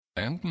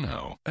And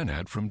now, an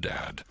ad from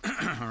Dad.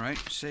 All right,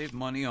 save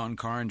money on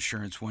car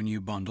insurance when you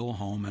bundle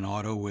home and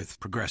auto with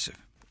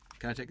Progressive.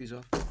 Can I take these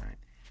off? All right.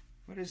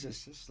 What is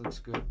this? This looks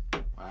good.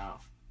 Wow,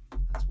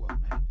 that's well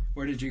made.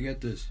 Where did you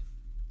get this?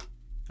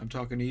 I'm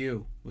talking to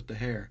you with the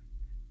hair.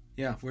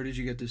 Yeah, where did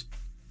you get this?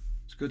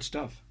 It's good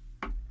stuff.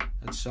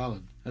 That's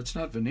solid. That's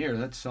not veneer,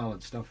 that's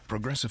solid stuff.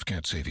 Progressive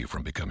can't save you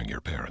from becoming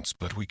your parents,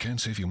 but we can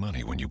save you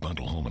money when you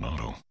bundle home and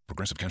auto.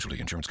 Progressive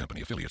Casualty Insurance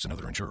Company, affiliates, and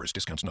other insurers.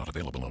 Discounts not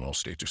available in all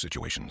states or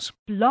situations.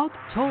 Blog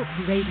Talk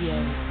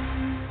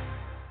Radio.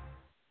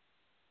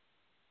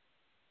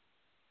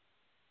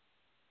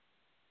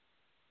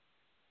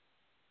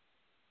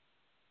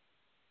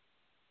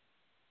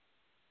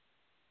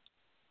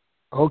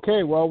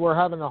 Okay, well, we're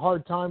having a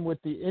hard time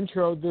with the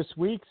intro this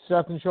week.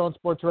 Seth and Sean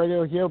Sports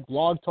Radio here,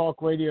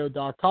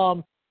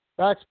 blogtalkradio.com,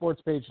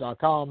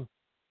 backsportspage.com,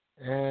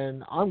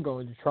 and I'm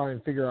going to try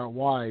and figure out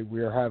why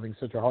we are having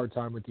such a hard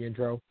time with the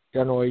intro.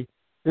 Generally,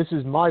 this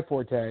is my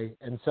forte,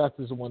 and Seth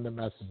is the one that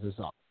messes this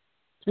up.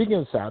 Speaking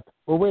of Seth,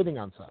 we're waiting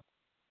on Seth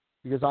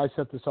because I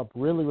set this up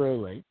really, really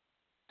late,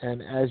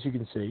 and as you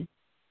can see,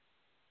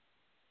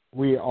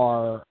 we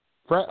are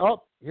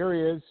oh, here he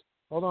is.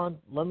 Hold on.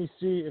 Let me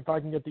see if I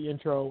can get the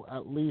intro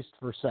at least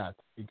for Seth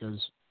because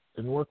it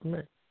didn't work for me.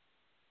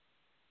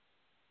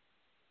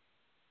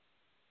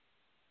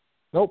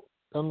 Nope.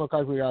 Doesn't look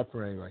like we got it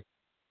for anyway.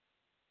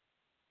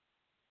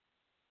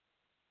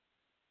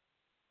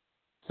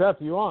 Seth,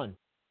 you on?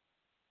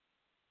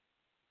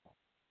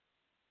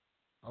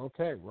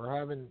 Okay, we're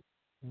having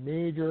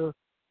major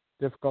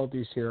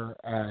difficulties here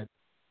at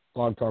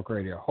Blog Talk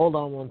Radio. Hold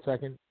on one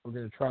second. We're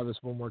going to try this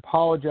one more.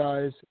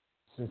 Apologize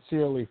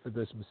sincerely for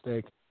this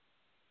mistake.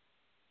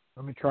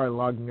 Let me try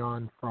logging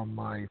on from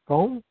my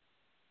phone.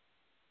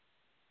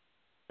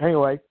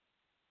 Anyway,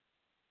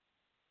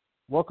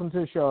 welcome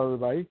to the show,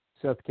 everybody.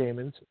 Seth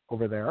Kamens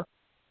over there,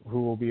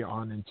 who will be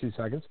on in 2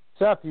 seconds.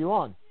 Seth, you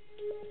on?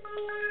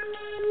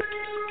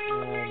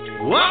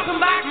 Welcome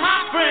back,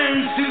 my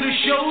friends, to the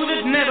show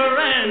that never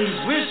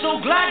ends. We're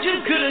so glad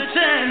you could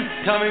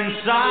attend. Come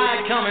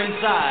inside, come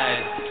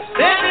inside.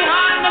 There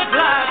behind the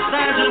glass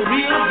stands a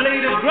real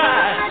blade of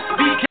grass.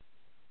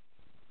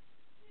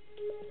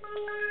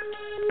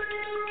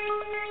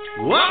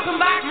 Welcome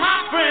back,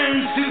 my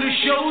friends, to the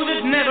show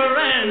that never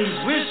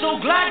ends. We're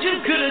so glad you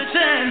could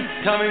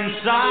attend. Come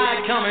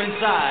inside, come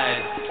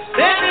inside.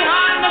 There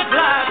behind the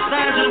glass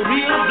stands a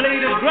real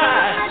blade of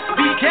grass.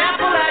 Be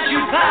careful as you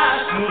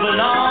pass. Move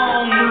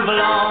along, move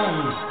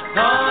along.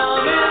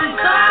 Come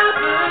inside,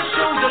 the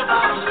show's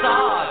about to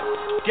start.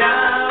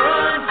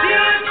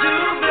 Guaranteed to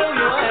blow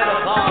your head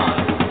apart.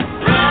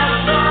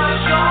 Rest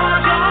assured,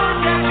 you'll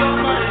get your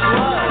money's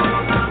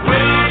worth.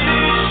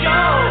 Really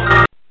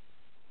show.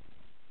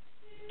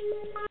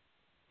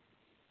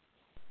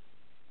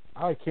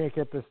 I can't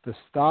get this to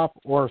stop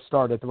or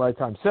start at the right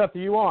time. Seth, are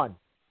you on?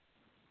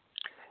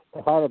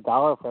 If I had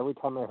 $1 for every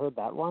time I heard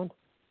that line,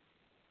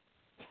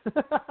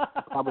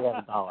 I probably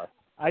have $1.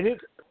 I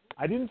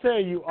didn't say are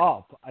you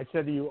up. I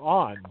said are you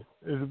on.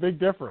 There's a big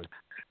difference.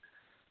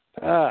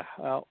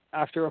 Well,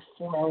 after a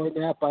 4-hour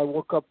nap, I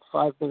woke up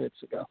 5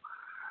 minutes ago.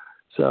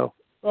 So.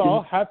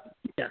 Well,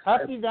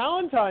 happy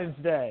Valentine's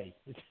Day.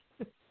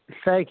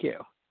 Thank you.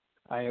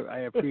 I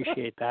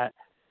appreciate that.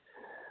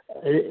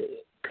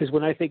 Because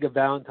when I think of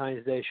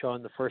Valentine's Day,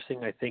 Sean, the first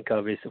thing I think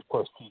of is, of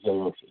course, TJ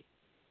Oshie.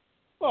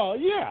 Well,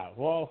 yeah.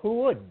 Well,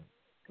 who wouldn't?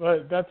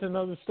 But that's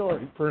another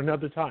story for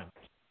another time.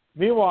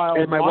 Meanwhile,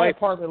 and my wife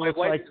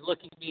is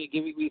looking at me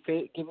and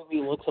giving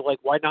me looks of like,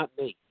 why not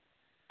me?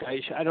 I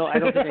don't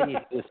think I need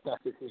to discuss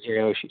the TJ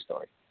Oshie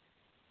story.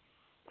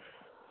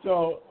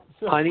 So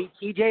honey,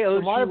 TJ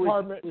Oshie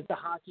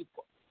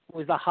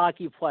was the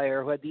hockey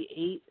player who had the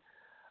eight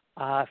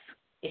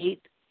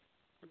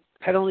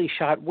penalty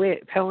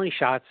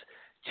shots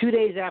 2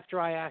 days after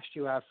I asked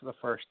you out for the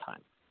first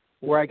time,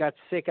 where I got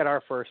sick at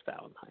our first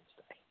Valentine's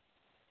Day.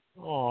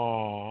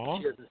 Aww.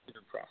 She doesn't seem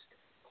impressed.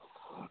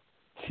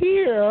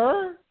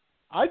 Here,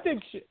 I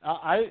think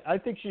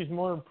she's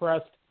more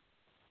impressed.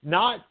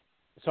 I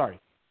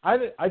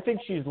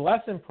think she's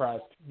less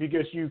impressed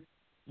because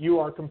you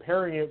are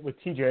comparing it with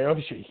TJ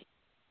Oshie,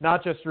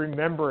 not just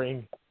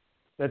remembering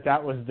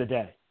that was the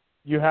day.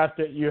 You have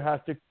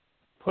to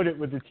put it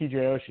with the TJ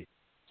Oshie.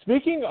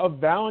 Speaking of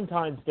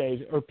Valentine's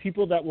Days or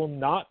people that will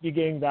not be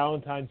getting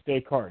Valentine's Day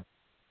cards,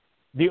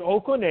 the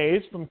Oakland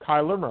A's from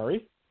Kyler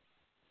Murray,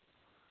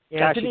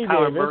 Anthony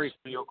Kyler Davis. Murray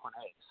from the Oakland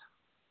A's.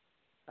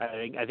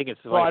 I think it's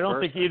the Well, vice I don't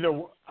versa.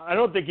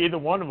 think either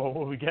one of them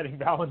will be getting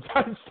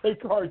Valentine's Day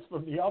cards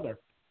from the other.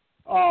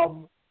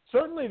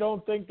 Certainly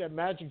don't think that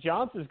Magic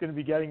Johnson is going to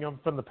be getting them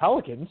from the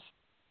Pelicans,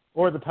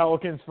 or the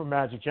Pelicans from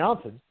Magic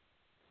Johnson.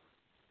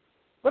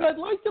 But I'd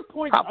like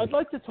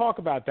to talk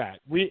about that.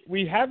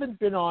 We haven't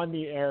been on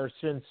the air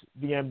since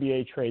the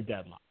NBA trade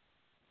deadline,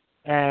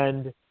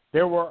 and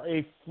there were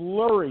a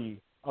flurry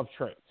of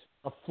trades,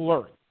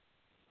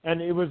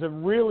 and it was a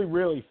really,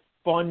 really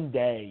fun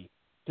day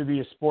to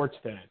be a sports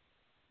fan.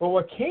 But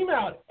what came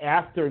out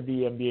after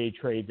the NBA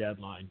trade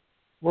deadline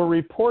were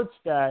reports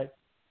that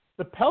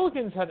the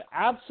Pelicans had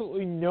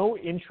absolutely no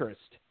interest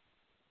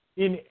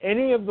in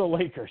any of the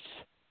Lakers.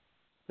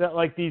 That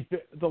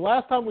the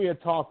last time we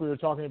had talked, we were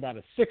talking about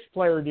a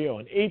 6-player deal,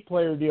 an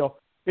 8-player deal,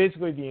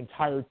 basically the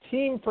entire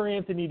team for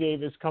Anthony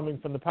Davis coming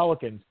from the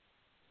Pelicans.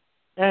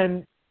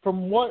 And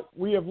from what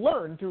we have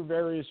learned through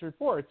various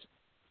reports,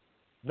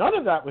 none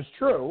of that was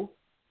true,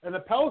 and the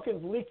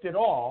Pelicans leaked it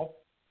all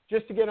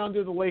just to get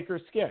under the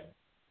Lakers' skin.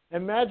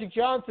 And Magic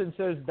Johnson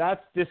says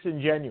that's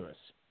disingenuous.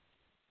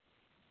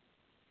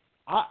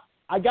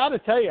 I got to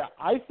tell you,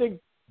 I think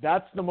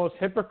that's the most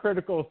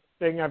hypocritical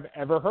thing I've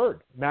ever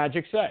heard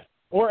Magic say,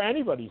 or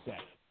anybody say.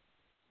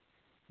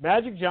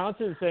 Magic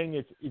Johnson is saying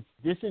it's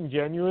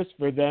disingenuous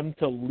for them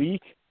to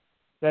leak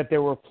that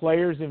there were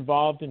players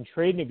involved in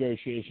trade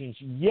negotiations,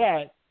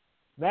 yet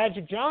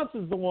Magic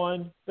Johnson's the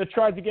one that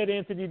tried to get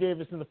Anthony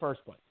Davis in the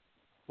first place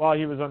while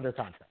he was under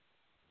contract.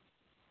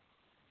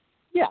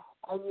 Yeah,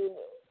 I mean,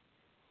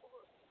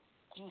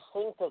 do you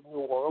think that New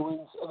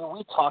Orleans,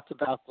 we talked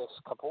about this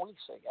a couple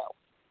weeks ago,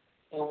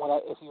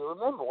 and if you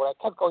remember, what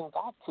I kept going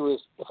back to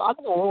is, if I'm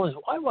New Orleans,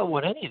 why do I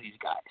want any of these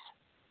guys?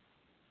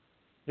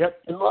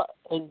 Yep.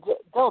 And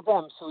Dell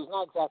Demps, who's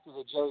not exactly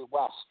the Jerry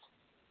West,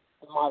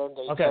 the modern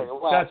day okay. Jerry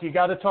West. Seth, you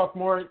got to talk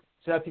more.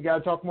 Seth, you got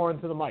to talk more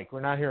into the mic.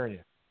 We're not hearing you.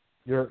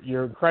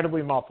 You're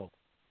incredibly muffled.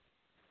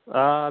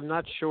 I'm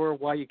not sure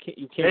why you can't.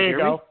 There you hear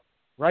go. me?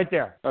 Right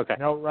there. Okay.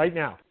 No, right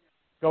now.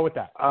 Go with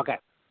that. Okay.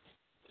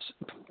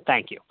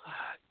 Thank you.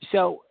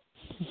 So,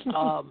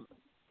 what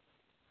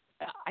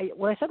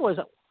I said was,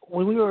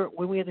 when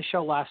we had the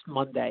show last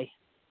Monday,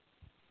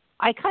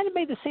 I kind of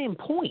made the same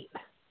point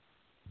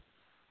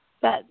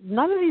that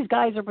none of these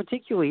guys are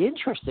particularly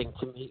interesting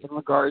to me in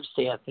regards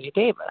to Anthony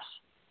Davis.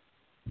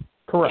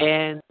 Correct.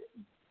 And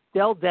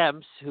Dell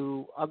Demps,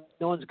 who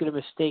no one's going to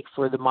mistake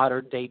for the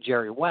modern day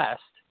Jerry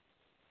West,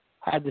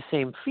 had the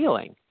same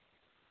feeling.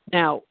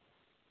 Now,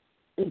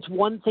 it's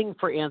one thing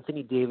for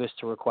Anthony Davis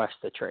to request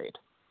a trade.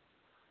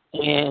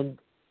 And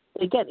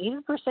again, he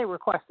didn't per se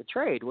request a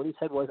trade. What he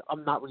said was,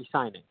 I'm not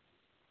re-signing.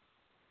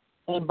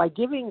 And by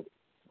giving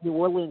New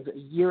Orleans a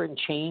year and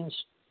change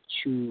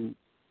to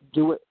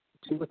do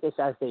with this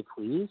as they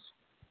please,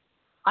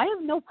 I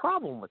have no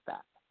problem with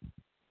that.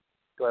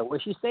 Do I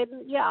wish he stayed?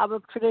 Yeah, I'm a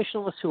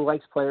traditionalist who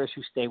likes players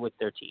who stay with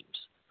their teams.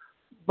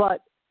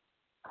 But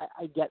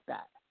I get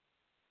that.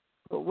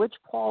 But Rich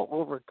Paul,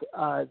 over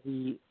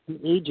the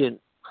agent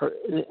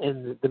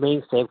and the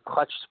mainstay of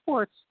Clutch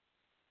Sports,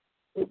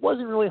 it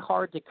wasn't really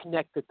hard to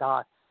connect the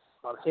dots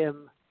of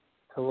him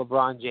to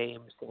LeBron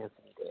James to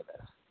Anthony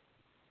Davis.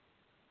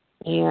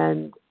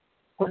 And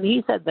when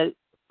he said that,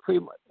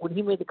 when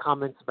he made the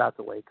comments about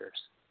the Lakers,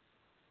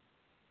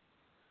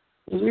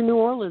 if you're New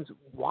Orleans,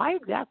 why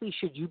exactly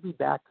should you be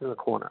back in the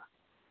corner?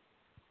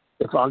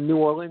 If I'm New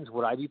Orleans,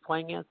 would I be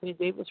playing Anthony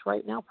Davis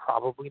right now?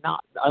 Probably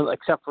not,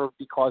 except for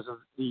because of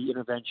the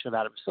intervention of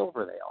Adam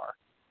Silver, they are.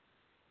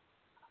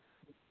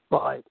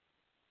 But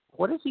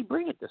what does he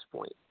bring at this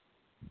point?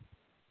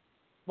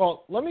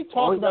 Well, let me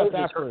talk about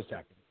that for a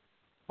second.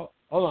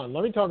 Hold on.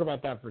 Let me talk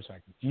about that for a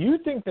second. Do you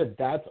think that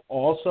that's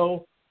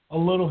also a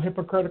little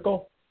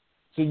hypocritical?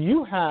 So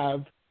you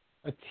have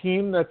a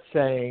team that's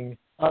saying,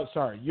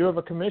 you have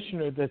a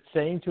commissioner that's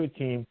saying to a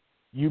team,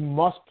 you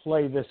must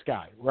play this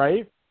guy,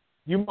 right?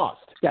 You must.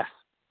 Yes.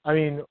 I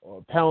mean,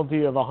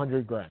 penalty of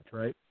 $100,000,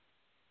 right?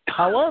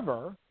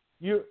 However,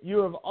 you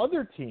have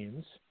other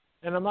teams,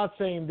 and I'm not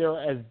saying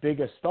they're as big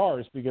as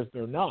stars because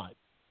they're not,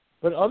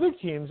 but other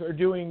teams are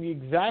doing the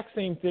exact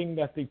same thing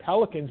that the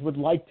Pelicans would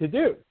like to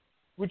do,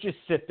 which is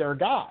sit their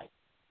guy.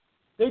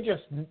 They're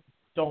just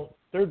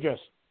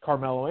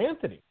Carmelo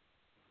Anthony,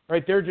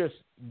 right? They're just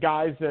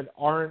guys that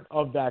aren't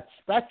of that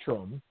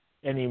spectrum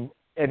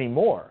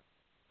anymore.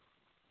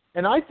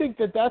 And I think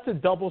that that's a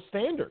double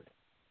standard.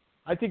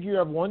 I think you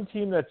have one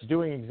team that's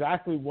doing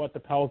exactly what the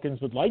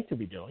Pelicans would like to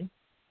be doing,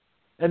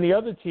 and the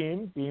other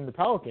team, being the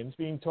Pelicans,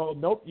 being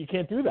told, nope, you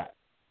can't do that.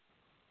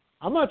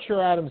 I'm not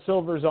sure Adam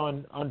Silver's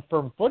on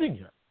firm footing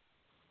here.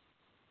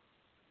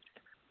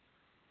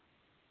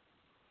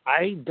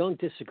 I don't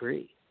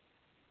disagree.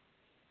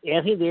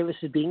 Anthony Davis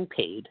is being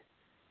paid.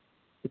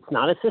 It's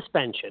not a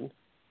suspension.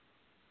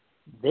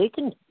 They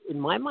can, in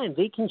my mind,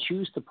 they can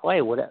choose to play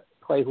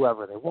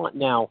whoever they want.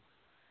 Now,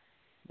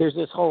 there's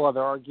this whole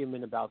other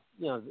argument about,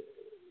 I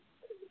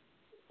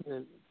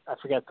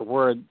forget the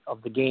word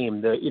of the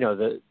game.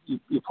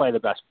 You play the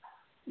best,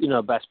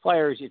 best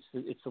players.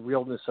 It's the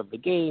realness of the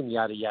game.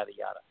 Yada yada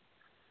yada.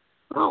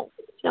 Well,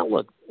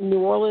 look, New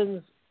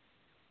Orleans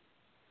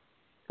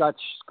got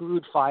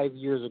screwed 5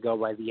 years ago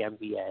by the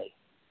NBA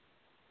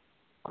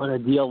on a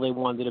deal they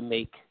wanted to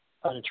make,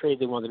 on a trade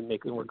they wanted to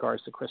make in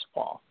regards to Chris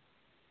Paul.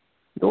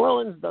 New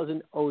Orleans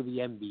doesn't owe the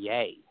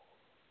NBA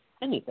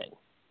anything.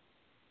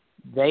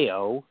 They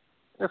owe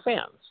their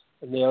fans,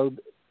 and they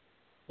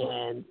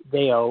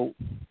owe,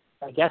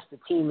 I guess, the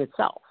team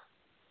itself.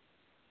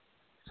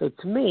 So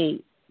to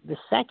me, the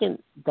second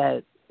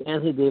that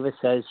Anthony Davis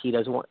says he's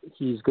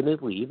going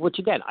to leave, which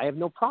again I have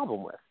no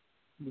problem with.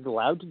 He's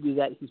allowed to do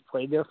that. He's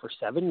played there for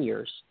 7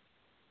 years.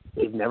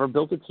 They've never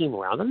built a team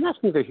around him. That's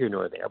neither here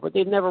nor there, but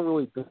they've never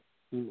really built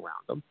a team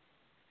around him.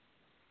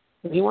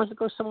 If he wants to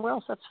go somewhere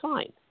else, that's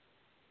fine.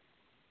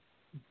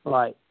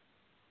 But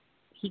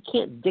he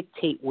can't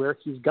dictate where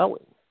he's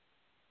going.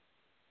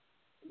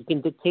 He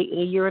can dictate in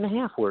a year and a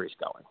half where he's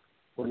going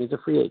when he's a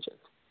free agent.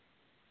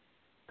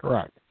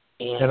 Correct.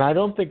 And I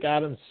don't think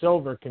Adam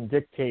Silver can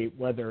dictate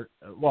whether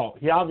 – well,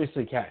 he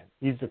obviously can.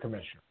 He's the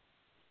commissioner.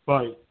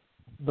 But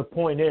the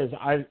point is,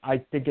 I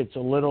think it's a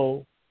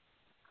little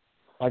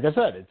 – like I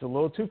said, it's a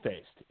little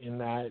two-faced in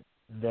that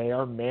they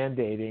are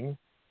mandating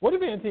 – what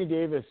if Anthony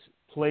Davis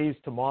plays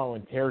tomorrow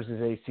and tears his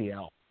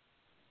ACL?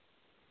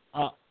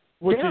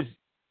 Which is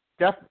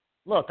definitely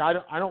 – look, I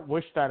don't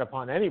wish that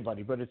upon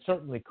anybody, but it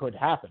certainly could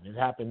happen. It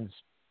happens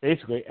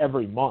basically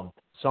every month.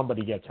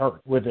 Somebody gets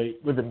hurt with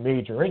a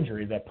major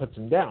injury that puts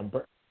him down.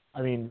 But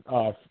I mean,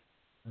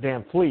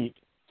 Van Fleet.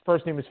 His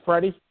first name is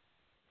Freddie.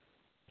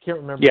 I can't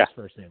remember his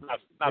first name.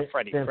 Not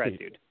Freddie. Van Fred,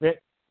 Fleet. dude.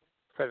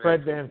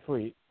 Fred Van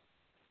Fleet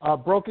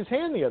broke his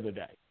hand the other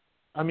day.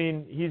 I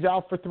mean, he's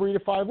out for 3 to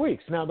 5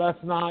 weeks. Now, that's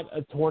not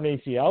a torn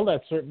ACL.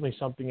 That's certainly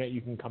something that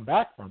you can come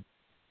back from.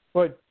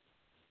 But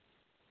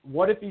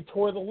what if he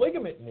tore the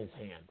ligament in his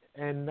hand?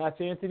 And that's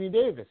Anthony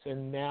Davis.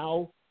 And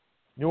now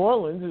New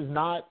Orleans is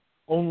not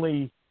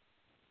only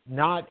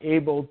not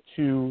able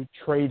to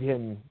trade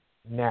him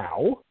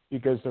now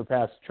because they're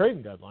past the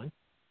trading deadline,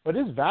 but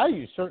his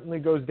value certainly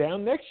goes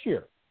down next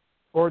year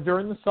or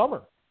during the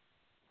summer.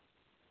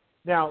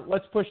 Now,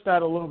 let's push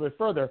that a little bit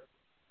further.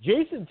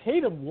 Jason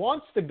Tatum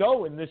wants to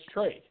go in this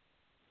trade.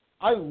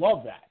 I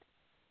love that.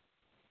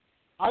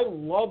 I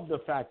love the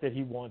fact that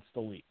he wants to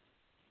leave.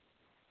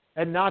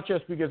 And not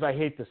just because I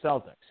hate the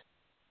Celtics,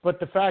 but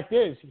the fact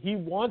is he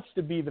wants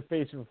to be the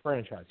face of a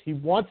franchise. He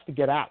wants to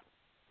get out.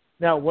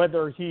 Now,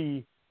 whether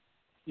he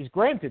is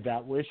granted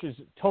that wish is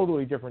a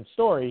totally different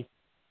story.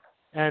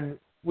 And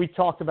we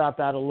talked about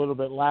that a little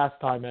bit last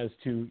time as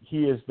to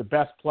he is the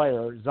best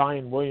player,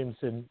 Zion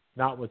Williamson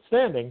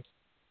notwithstanding,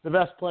 the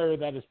best player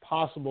that is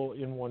possible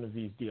in one of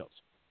these deals.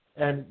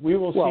 And we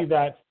will see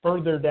that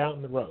further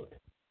down the road.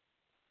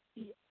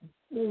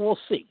 We'll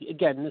see.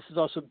 Again, this is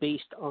also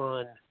based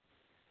on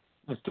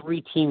the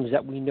 3 teams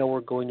that we know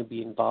are going to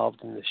be involved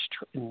in this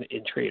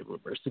in trade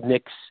rumors. The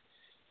Knicks,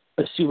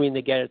 assuming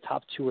they get a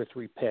top 2 or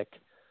 3 pick,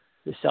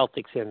 the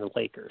Celtics and the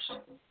Lakers.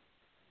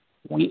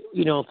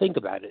 Think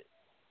about it.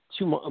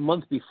 A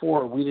month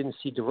before, we didn't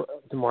see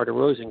DeMar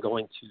DeRozan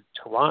going to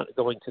Toronto,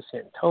 going to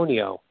San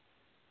Antonio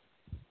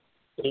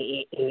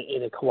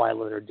in a Kawhi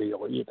Leonard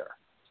deal either.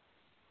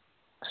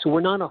 So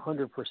we're not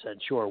 100%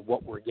 sure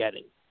what we're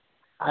getting.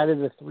 Out of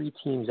the 3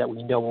 teams that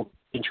we know are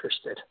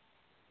interested,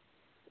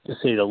 to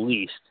say the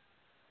least,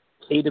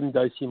 Tatum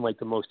does seem like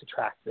the most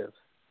attractive.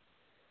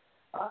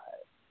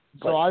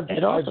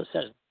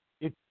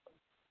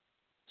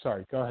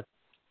 Sorry, go ahead.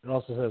 It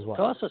also says what?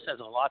 It also says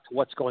a lot to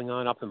what's going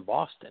on up in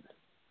Boston.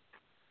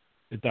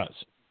 It does.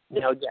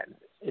 Now, again,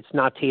 it's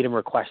not Tatum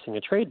requesting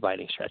a trade by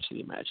any stretch of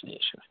the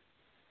imagination.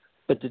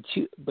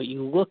 But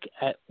you look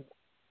at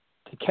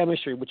the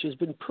chemistry, which has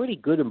been pretty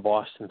good in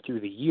Boston through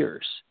the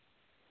years.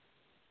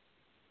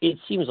 It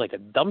seems like a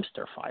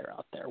dumpster fire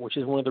out there, which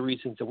is one of the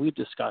reasons that we've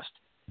discussed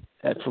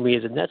that for me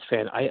as a Nets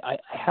fan, I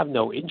have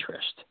no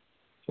interest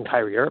in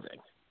Kyrie Irving.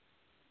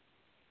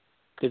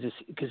 Because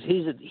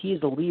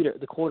he's the leader,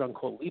 the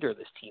quote-unquote leader of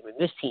this team, and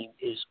this team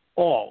is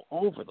all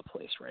over the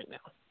place right now.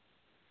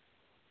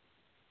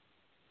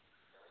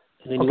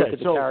 And then you look at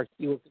the character,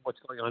 you look at what's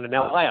going on in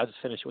LA. I'll just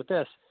finish with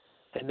this,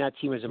 and that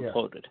team is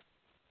imploded.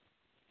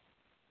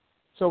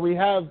 So we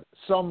have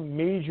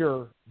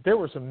there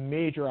were some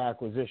major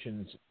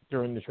acquisitions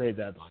during the trade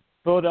deadline.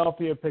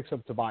 Philadelphia picks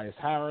up Tobias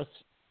Harris,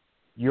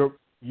 your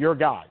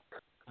guy.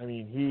 I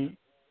mean,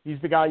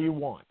 he's the guy you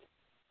want.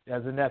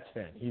 As a Nets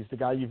fan, he's the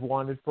guy you've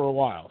wanted for a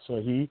while.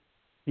 So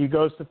he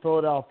goes to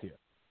Philadelphia.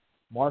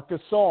 Marc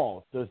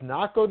Gasol does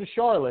not go to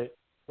Charlotte,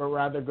 but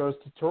rather goes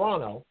to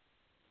Toronto.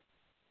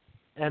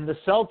 And the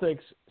Celtics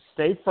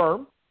stay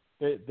firm.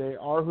 They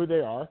are who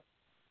they are.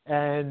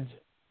 And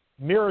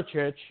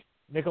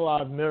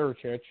Nikola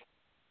Mirotic,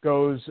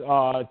 goes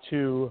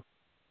to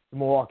the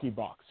Milwaukee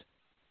Bucks.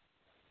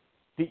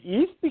 The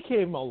East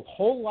became a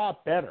whole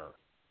lot better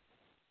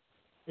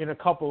in a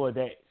couple of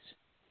days.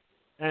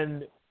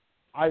 And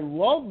I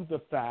love the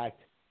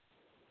fact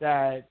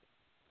that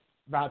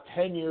about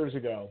 10 years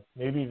ago,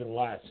 maybe even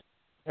less,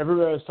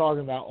 everybody was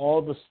talking about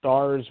all the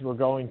stars were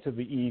going to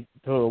the east,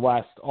 to the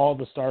west. All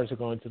the stars are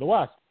going to the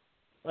west.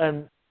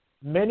 And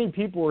many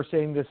people were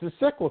saying this is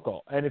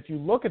cyclical. And if you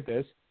look at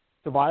this,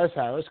 Tobias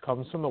Harris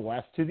comes from the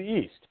west to the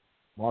east.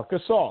 Marc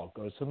Gasol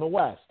goes from the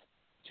west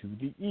to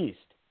the east.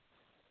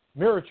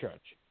 Mirotic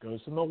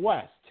goes from the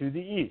west to the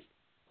east.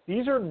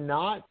 These are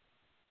not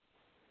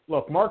 –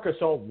 look, Marc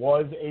Gasol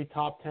was a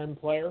top 10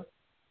 player,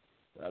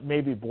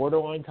 maybe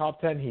borderline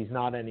top 10. He's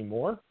not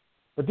anymore.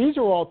 But these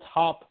are all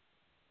top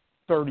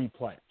 30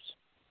 players,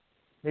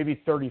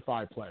 maybe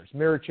 35 players.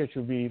 Mirotic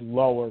would be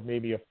lower,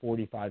 maybe a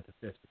 45 to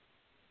 50.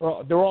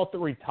 Well, they're all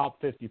 3 top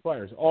 50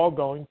 players, all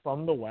going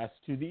from the west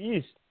to the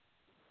east.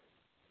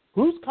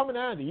 who's coming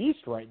out of the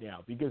East right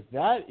now? Because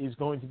that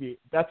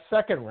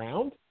second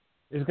round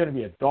is going to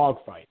be a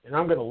dogfight, and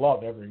I'm going to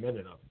love every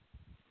minute of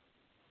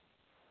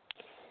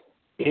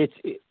it.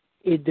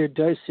 There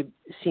does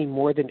seem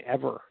more than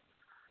ever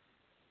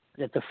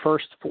that the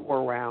first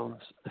 4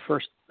 rounds, the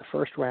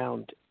first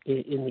round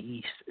in the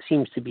East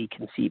seems to be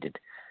conceded.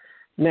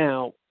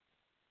 Now,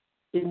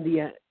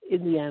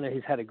 Indiana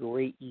has had a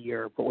great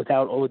year, but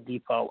without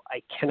Oladipo,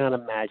 I cannot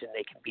imagine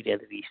they can beat any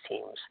of these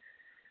teams.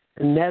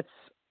 And that's,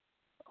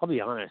 I'll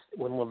be honest,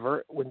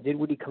 when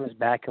Dinwiddie comes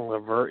back and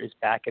LeVert is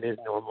back at his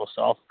normal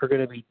self, they're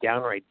going to be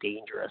downright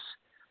dangerous.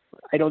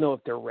 I don't know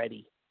if they're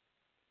ready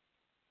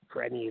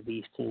for any of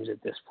these teams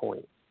at this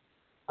point.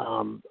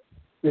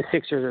 The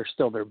Sixers are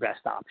still their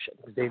best option.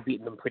 They've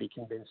beaten them pretty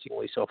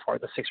convincingly so far.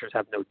 The Sixers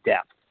have no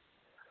depth.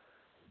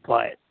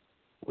 But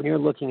when you're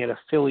looking at a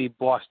Philly,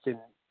 Boston,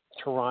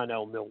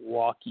 Toronto,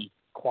 Milwaukee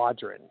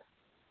quadrant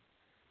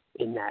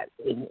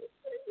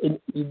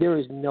there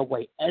is no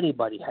way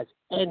anybody has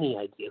any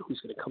idea who's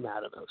going to come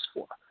out of those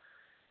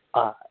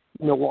 4.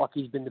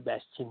 Milwaukee's been the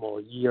best team all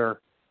year.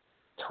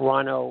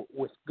 Toronto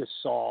with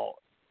Gasol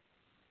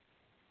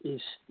is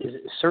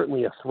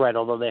certainly a threat,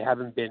 although they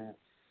haven't been.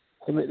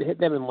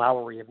 Them and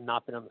Lowry have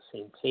not been on the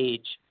same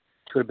page.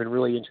 It would have been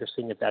really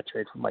interesting if that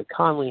trade for Mike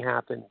Conley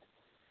happened.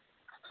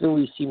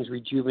 Philly seems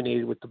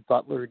rejuvenated with the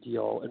Butler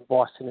deal, and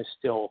Boston is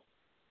still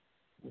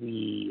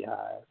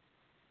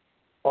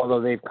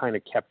although they've kind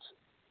of kept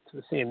to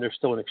the same, they're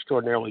still an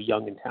extraordinarily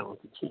young and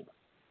talented team.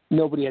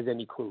 Nobody has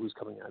any clue who's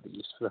coming out of the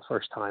East for the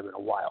first time in a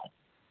while.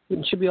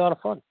 It should be a lot of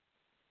fun.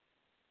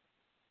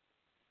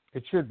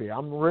 It should be.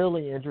 I'm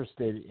really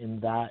interested in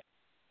that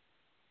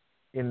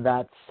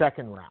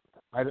second round.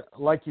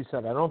 Like you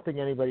said, I don't think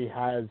anybody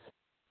has,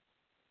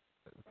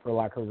 for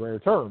lack of a better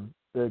term,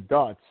 the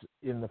guts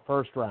in the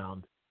first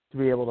round to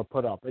be able to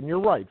put up. And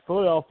you're right,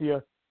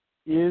 Philadelphia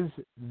is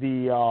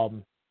the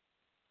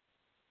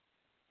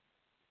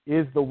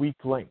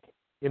weak link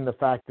in the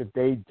fact that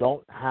they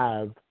don't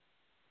have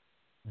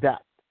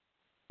depth.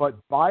 But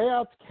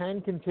buyouts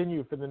can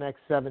continue for the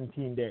next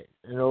 17 days,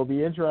 and it'll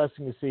be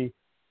interesting to see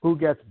who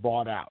gets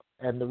bought out.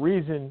 And the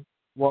reason,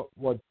 what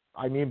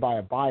I mean by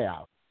a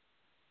buyout,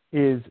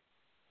 is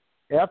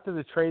after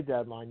the trade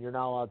deadline, you're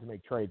not allowed to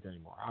make trades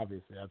anymore.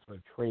 Obviously, that's what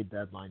a trade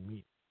deadline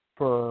means.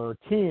 For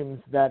teams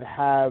that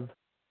have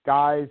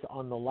guys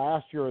on the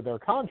last year of their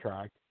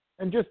contract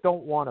and just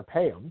don't want to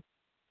pay them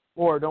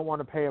or don't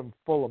want to pay them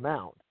full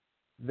amount,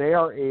 they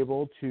are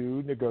able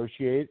to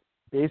negotiate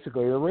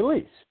basically a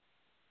release.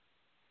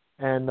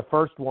 And the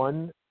first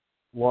one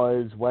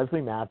was Wesley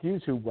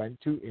Matthews, who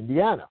went to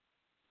Indiana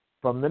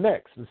from the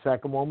Knicks. The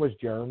second one was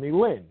Jeremy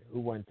Lin, who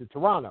went to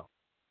Toronto.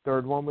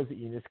 Third one was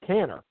Enes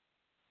Kanter,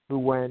 who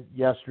went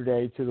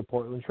yesterday to the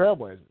Portland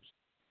Trailblazers.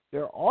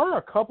 There are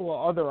a couple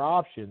of other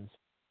options.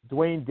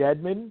 Dwayne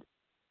Dedmon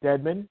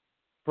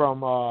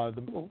from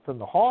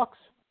the Hawks,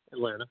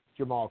 Atlanta.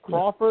 Jamal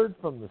Crawford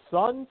from the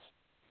Suns,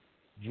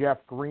 Jeff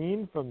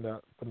Green from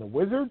the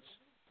Wizards,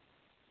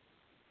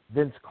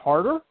 Vince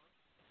Carter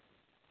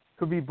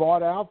could be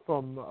bought out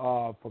from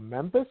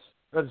Memphis.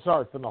 From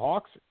the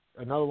Hawks.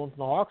 Another one from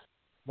the Hawks.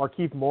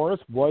 Markieff Morris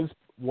was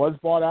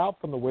bought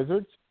out from the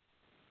Wizards.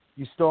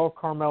 You still have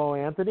Carmelo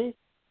Anthony,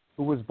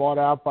 who was bought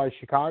out by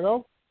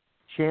Chicago.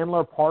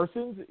 Chandler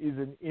Parsons is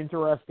an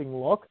interesting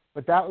look,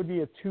 but that would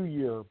be a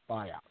 2-year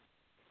buyout.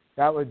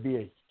 That would be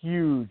a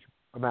huge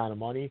amount of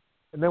money.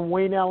 And then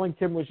Wayne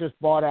Ellington was just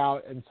bought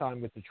out and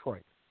signed with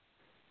Detroit.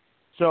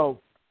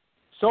 So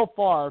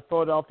far,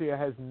 Philadelphia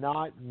has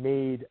not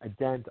made a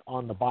dent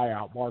on the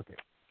buyout market.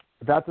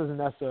 But that doesn't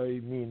necessarily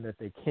mean that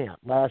they can't.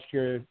 Last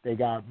year, they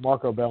got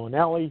Marco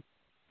Bellinelli.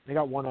 They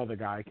got one other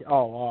guy.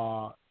 Ilyasova,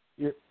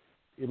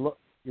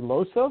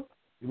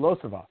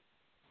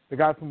 the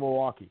guy from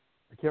Milwaukee.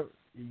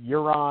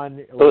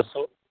 Ilyasova.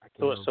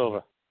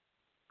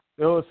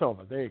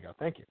 Ilyasova. There you go.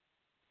 Thank you.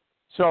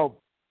 So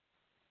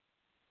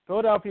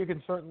Philadelphia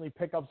can certainly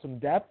pick up some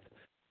depth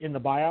in the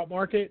buyout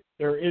market.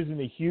 There isn't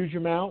a huge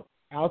amount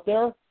out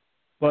there,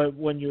 but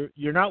when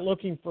you're not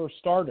looking for a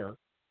starter,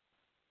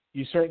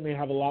 you certainly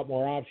have a lot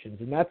more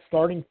options. And that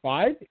starting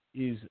 5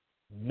 is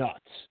nuts.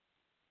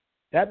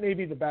 That may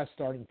be the best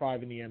starting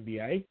 5 in the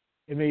NBA.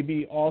 It may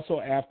be also,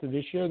 after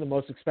this year, the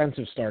most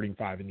expensive starting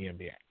 5 in the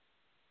NBA.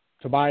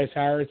 Tobias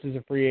Harris is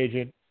a free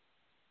agent,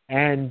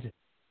 and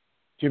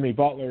Jimmy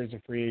Butler is a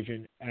free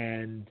agent,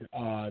 and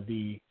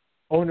the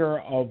owner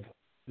of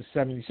the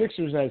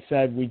 76ers has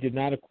said, we did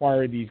not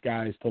acquire these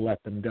guys to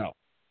let them go.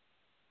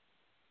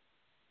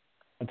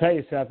 I'll tell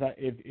you, Seth,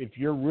 if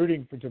you're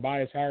rooting for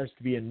Tobias Harris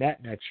to be a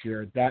net next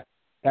year, that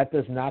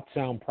does not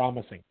sound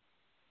promising.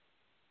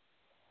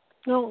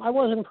 No, I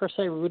wasn't per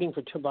se rooting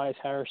for Tobias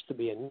Harris to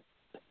be in.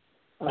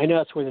 I know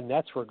that's where the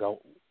Nets were going.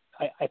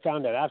 I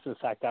found out after the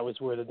fact that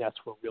was where the Nets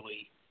were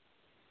really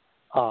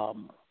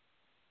kind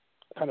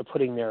of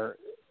putting their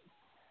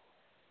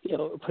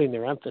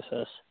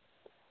emphasis.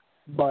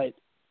 But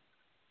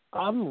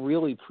I'm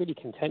really pretty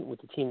content with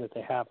the team that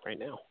they have right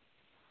now.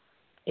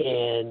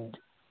 And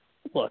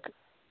look,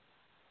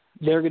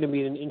 they're going to be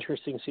in an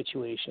interesting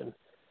situation.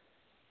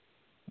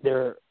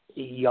 They're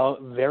a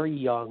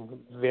young,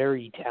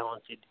 very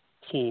talented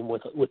team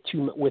with at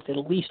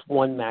least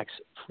one max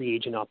free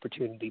agent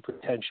opportunity,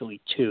 potentially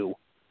two.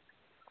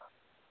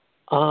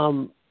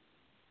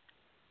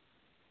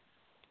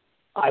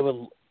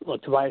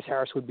 Tobias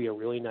Harris would be a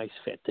really nice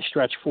fit. The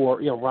stretch for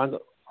Rondo,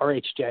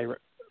 RHJ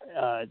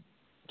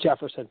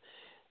Jefferson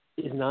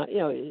is not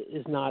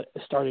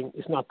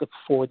the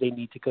forward they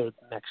need to go to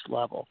the next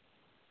level.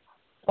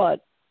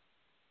 But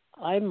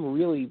he's,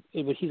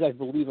 I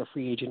believe, a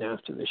free agent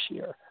after this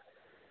year.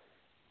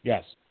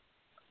 Yes.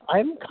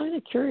 I'm kind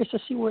of curious to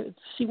see what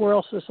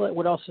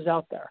else is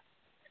out there.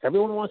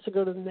 Everyone wants to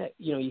go to the Knicks.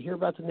 You hear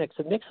about the Knicks.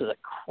 The Knicks is a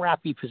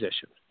crappy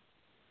position.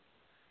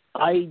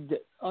 I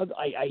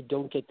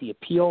don't get the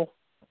appeal.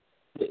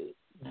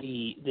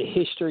 The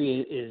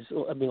history is.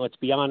 I mean, let's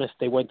be honest.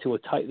 They went to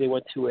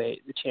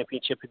the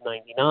championship in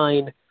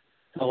 '99.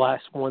 The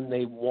last one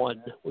they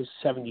won was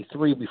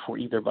 '73 before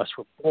either of us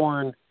were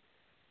born.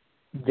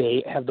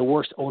 They have the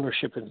worst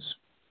ownership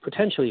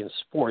potentially in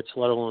sports,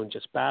 let alone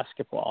just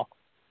basketball.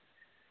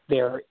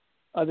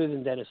 Other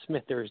than Dennis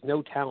Smith, there is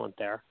no talent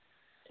there.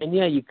 And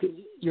yeah,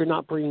 you're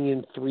not bringing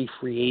in three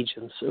free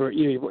agents, or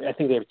I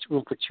think they have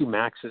room for two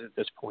maxes at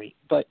this point.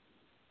 But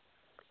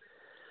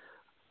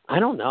I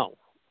don't know.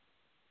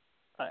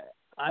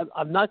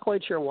 I'm not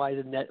quite sure why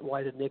the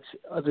Knicks,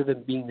 other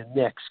than being the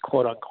Knicks,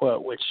 quote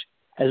unquote, which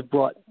has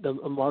brought the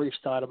Amari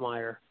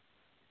Stoudemire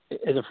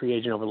as a free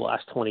agent over the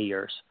last 20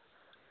 years,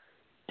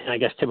 and I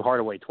guess Tim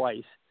Hardaway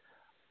twice.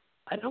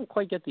 I don't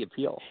quite get the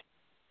appeal.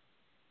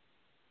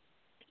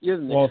 You're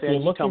the Knicks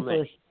fan. You tell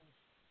me.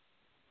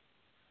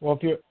 Well,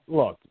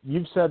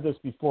 you've said this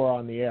before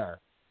on the air.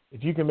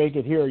 If you can make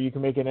it here, you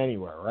can make it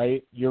anywhere,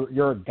 right?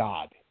 You're a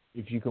god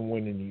if you can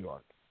win in New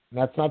York. And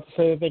that's not to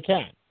say that they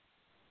can.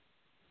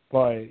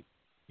 But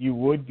you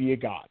would be a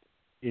god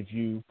if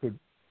you could.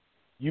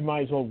 You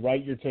might as well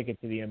write your ticket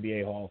to the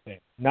NBA Hall of Fame.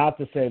 Not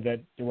to say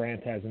that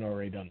Durant hasn't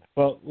already done that.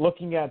 But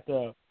looking at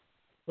the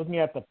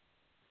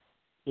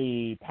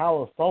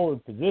power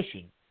forward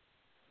position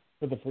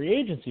for the free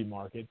agency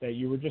market that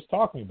you were just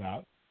talking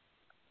about,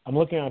 I'm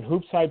looking on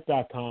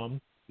hoopshype.com,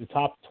 the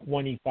top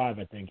 25,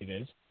 I think it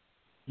is.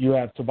 You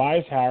have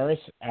Tobias Harris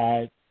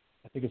at,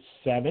 I think it's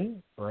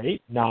 7 or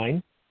 8,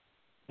 9.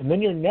 And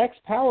then your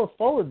next power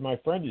forward, my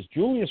friend, is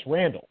Julius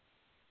Randle.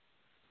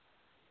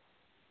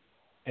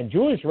 And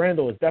Julius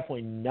Randle is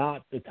definitely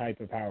not the type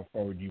of power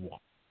forward you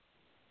want.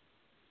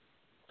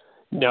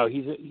 No,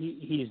 he's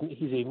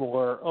a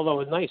more,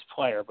 although a nice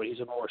player, but he's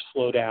a more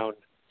slow down.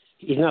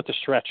 He's not the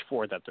stretch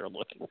forward that they're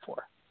looking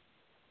for.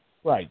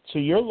 Right. So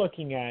you're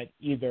looking at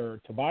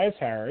either Tobias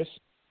Harris,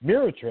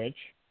 Mirotic,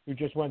 who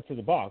just went to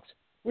the Bucks,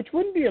 which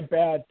wouldn't be a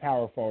bad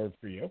power forward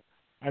for you.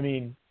 I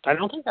mean, I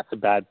don't think that's a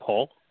bad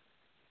pull.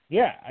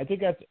 Yeah, I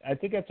think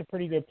that's a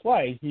pretty good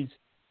play. He's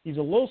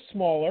a little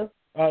smaller.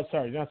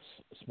 Sorry, not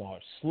smaller,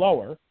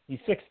 slower. He's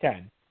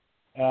 6'10".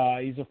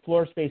 He's a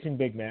floor spacing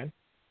big man.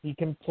 He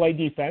can play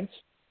defense.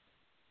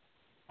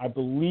 I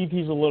believe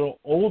he's a little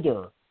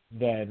older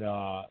than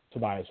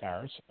Tobias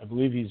Harris. I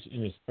believe he's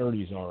in his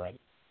 30s already.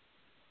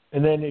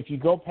 And then if you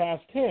go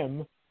past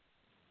him,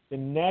 the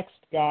next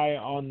guy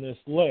on this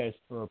list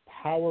for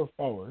power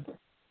forward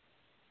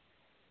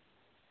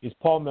is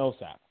Paul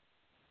Millsap.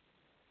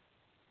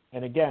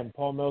 And again,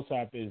 Paul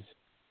Millsap is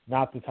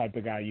not the type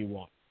of guy you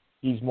want.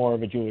 He's more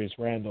of a Julius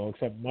Randle,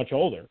 except much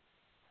older,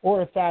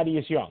 or a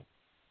Thaddeus Young.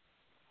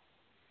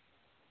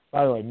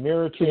 By the way,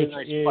 Mirotic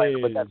nice player,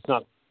 but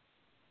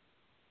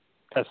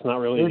that's not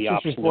really the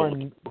option. Mirotic was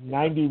born in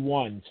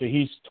 91, so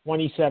he's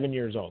 28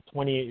 years old.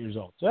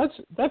 So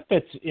that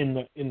fits in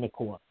the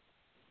core.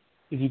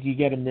 If you could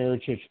get a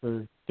Mirotic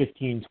for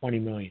 $15,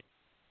 $20 million.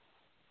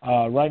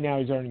 Right now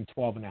he's earning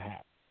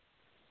 12.5.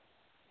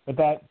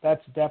 But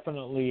that's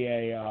definitely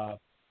a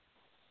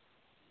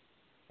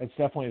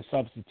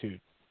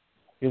substitute,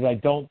 because I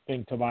don't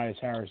think Tobias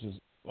Harris is.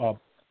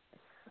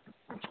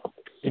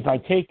 If I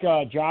take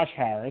Josh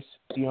Harris,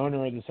 the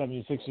owner of the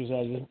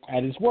 76ers,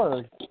 at his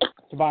word,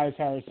 Tobias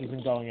Harris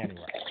isn't going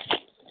anywhere.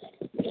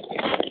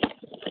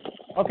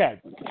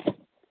 Okay.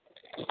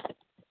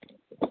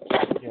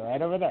 You're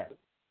right over there.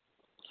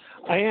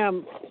 I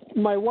am.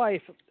 My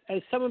wife,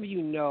 as some of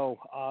you know,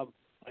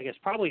 I guess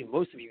probably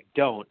most of you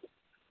don't,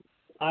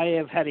 I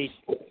have had a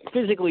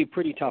physically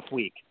pretty tough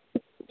week.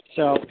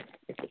 So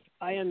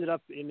I ended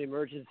up in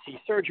emergency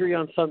surgery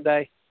on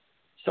Sunday.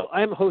 So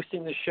I'm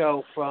hosting the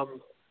show from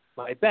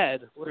my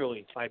bed,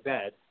 literally my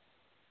bed.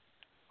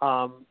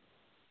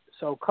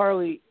 So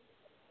Carly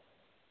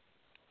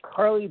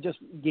just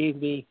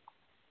gave me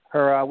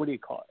her,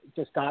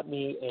 just got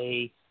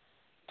me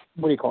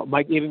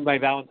gave me my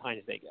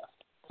Valentine's Day gift.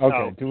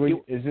 Okay.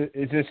 So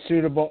is this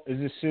suitable? Is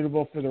this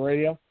suitable for the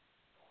radio?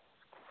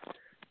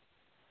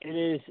 It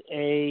is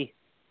a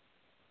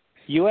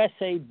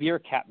USA beer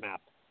cap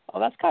map. Oh,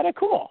 that's kind of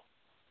cool.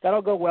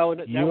 That'll go well.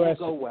 That will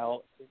go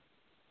well.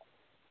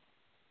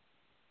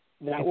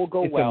 That will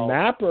go well. It's a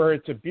map or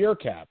it's a beer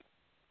cap?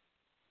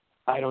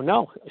 I don't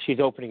know. She's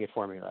opening it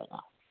for me right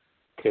now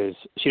because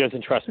she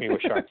doesn't trust me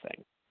with Shark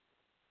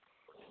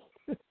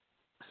Thing.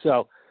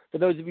 So for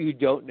those of you who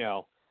don't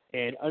know,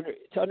 and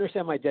to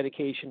understand my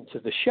dedication to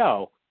the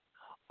show,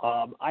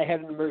 I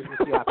had an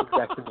emergency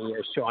appendectomy,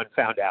 as Sean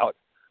found out,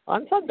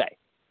 on Sunday.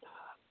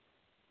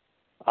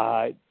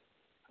 I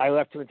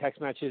left him a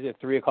text message at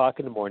 3 o'clock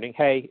in the morning.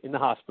 Hey, in the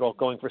hospital,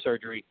 going for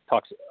surgery.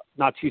 Talks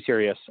not too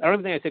serious. I don't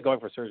even think I said going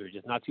for surgery,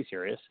 just not too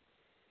serious.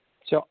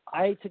 So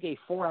I took a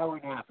 4-hour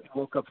nap and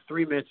woke up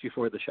 3 minutes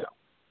before the show.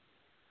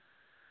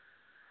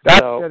 That's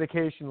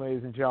dedication,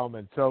 ladies and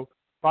gentlemen. So,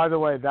 by the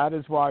way, that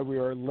is why we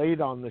are late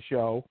on the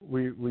show.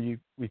 We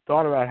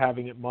thought about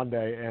having it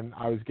Monday, and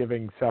I was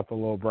giving Seth a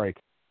little break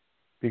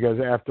because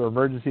after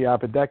emergency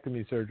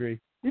appendectomy surgery,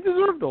 he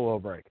deserved a little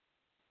break.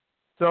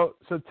 So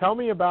tell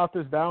me about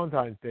this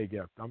Valentine's Day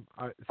gift. Since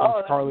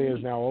Carly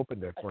has now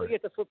opened it for you. I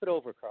forget to flip it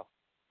over, Carl.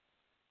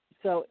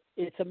 So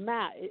it's a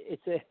mat.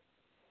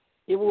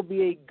 It will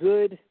be a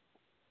good.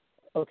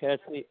 Okay,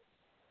 that's neat.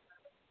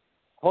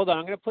 Hold on,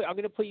 I'm gonna put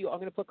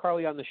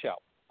Carly on the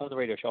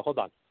radio show. Hold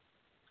on.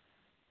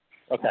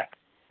 Okay.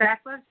 Beth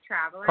loves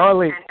traveling.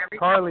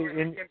 Carly,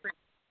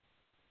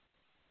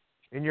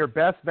 in your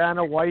best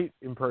Vanna White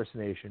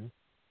impersonation,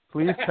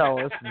 please tell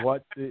us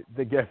what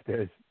the gift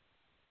is.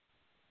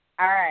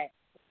 All right.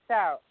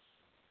 So,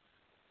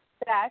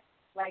 Seth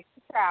likes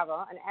to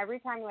travel, and every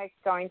time he likes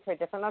going to a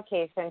different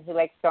location, he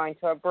likes going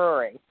to a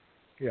brewery.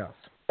 Yes.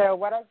 So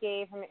what I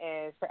gave him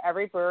is for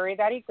every brewery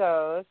that he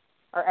goes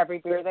or every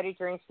beer that he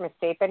drinks from a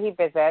state that he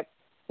visits,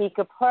 he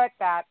could put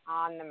that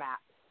on the map.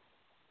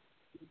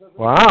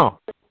 Wow.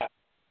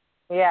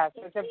 Yeah,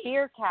 so it's a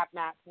beer cap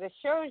map. So this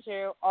shows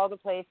you all the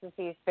places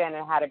he's been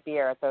and had a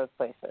beer at those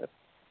places.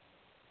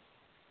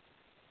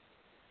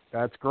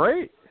 That's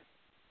great.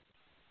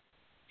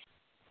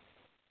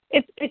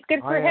 It's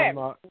good for him.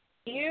 I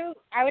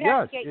would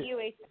have to get you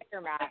a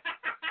sticker map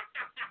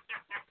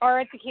or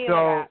a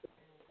tequila map.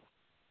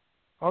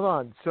 Hold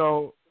on.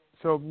 So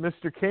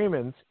Mr.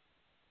 Kamens,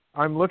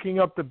 I'm looking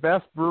up the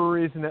best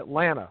breweries in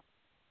Atlanta.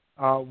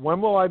 When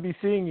will I be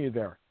seeing you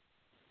there?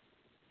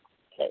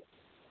 Okay.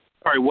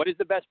 Sorry, what is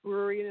the best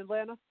brewery in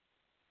Atlanta?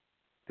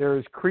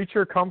 There's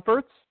Creature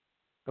Comforts,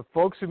 the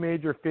folks who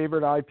made your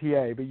favorite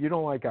IPA, but you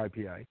don't like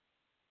IPA.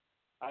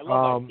 I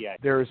love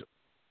IPA.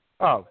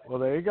 Oh, well,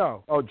 there you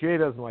go. Oh, Jay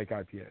doesn't like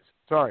IPAs.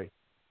 Sorry.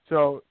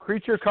 So,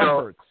 Creature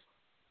Comforts.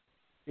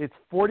 It's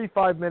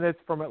 45 minutes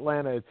from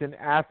Atlanta. It's in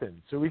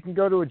Athens. So we can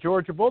go to a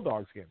Georgia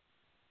Bulldogs game.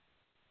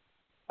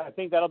 I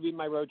think that'll be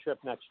my road trip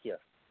next year.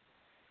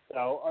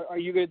 So are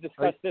you going to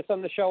discuss this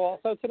on the show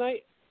also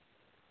tonight?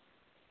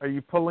 Are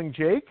you pulling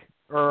Jake,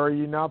 or are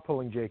you not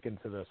pulling Jake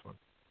into this one?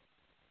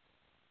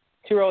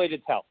 Too early to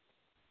tell.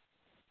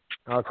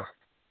 Okay.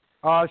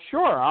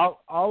 Sure.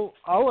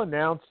 I'll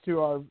announce to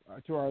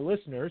our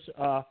listeners.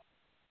 I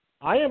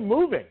am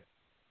moving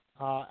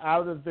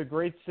out of the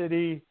great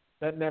city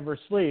that never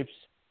sleeps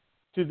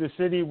to the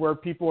city where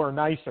people are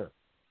nicer.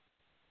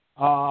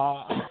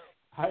 I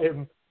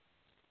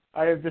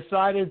have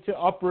decided to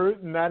uproot,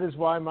 and that is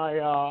why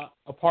my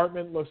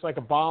apartment looks like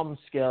a bomb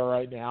scare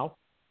right now.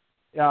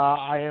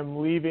 I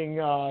am leaving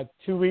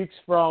 2 weeks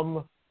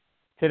from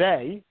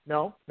today.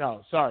 No,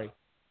 sorry.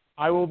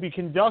 I will be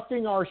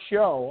conducting our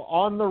show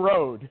on the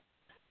road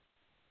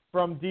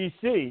from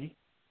D.C.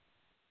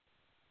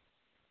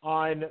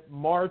 on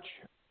March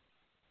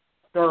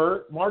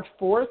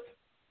 4th,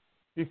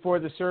 before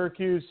the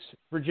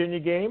Syracuse-Virginia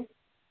game,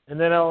 and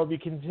then I will be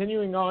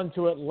continuing on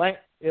to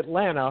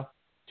Atlanta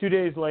 2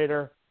 days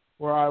later,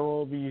 where I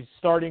will be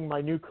starting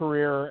my new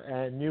career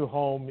and new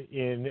home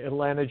in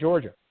Atlanta,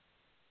 Georgia.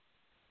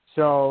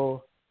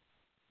 So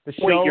the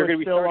show Wait, you're going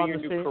to be still starting on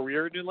your the new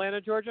career in Atlanta,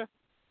 Georgia?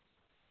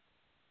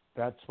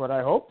 That's what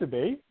I hope to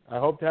be. I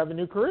hope to have a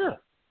new career.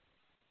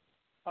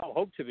 Oh,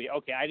 hope to be.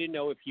 Okay, I didn't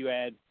know if you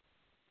had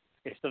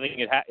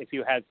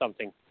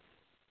something.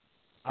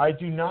 I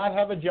do not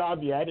have a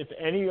job yet. If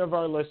any of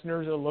our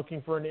listeners are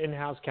looking for an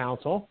in-house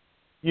counsel,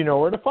 you know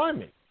where to find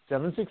me,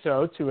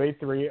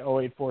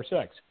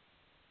 760-283-0846.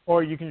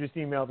 Or you can just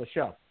email the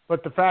show.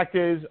 But the fact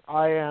is,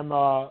 I'm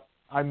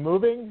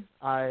moving.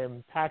 I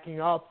am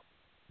packing up,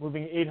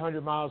 moving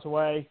 800 miles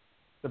away.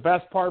 The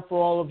best part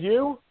for all of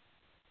you,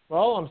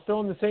 well, I'm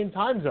still in the same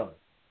time zone.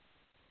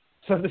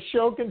 So the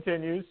show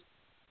continues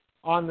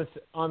on the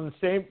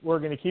same. We're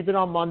going to keep it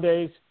on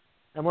Mondays,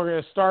 and we're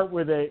going to start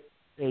with a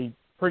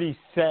pretty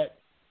set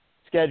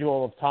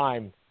schedule of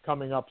time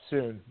coming up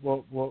soon.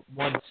 We'll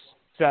once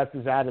Seth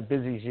is out of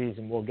busy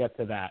season, we'll get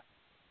to that.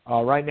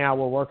 Right now,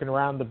 we're working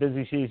around the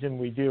busy season.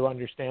 We do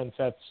understand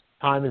Seth's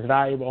time is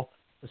valuable,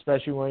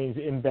 especially when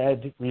he's in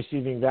bed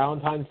receiving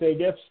Valentine's Day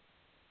gifts.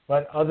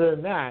 But other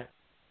than that,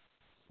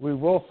 we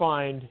will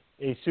find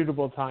a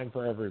suitable time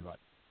for everybody.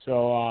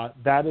 So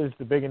that is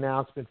the big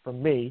announcement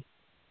from me.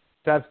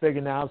 Seth's big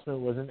announcement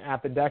was an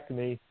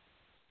appendectomy.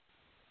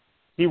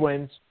 He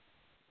wins.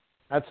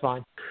 That's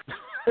fine.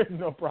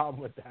 No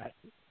problem with that.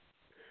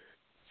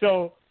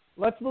 So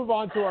let's move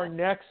on to our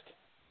next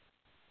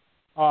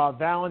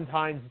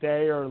Valentine's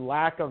Day, or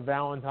lack of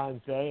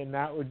Valentine's Day, and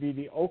that would be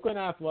the Oakland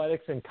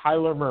Athletics and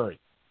Kyler Murray.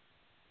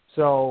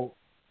 So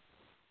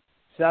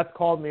Seth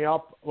called me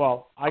up.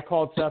 Well, I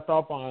called Seth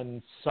up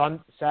on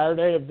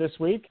Saturday of this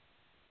week,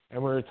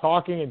 and we were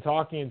talking,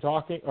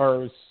 or it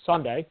was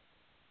Sunday.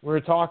 We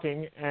were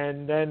talking,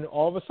 and then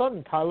all of a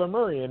sudden, Kyler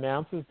Murray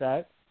announces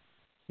that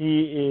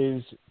he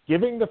is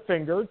giving the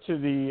finger to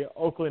the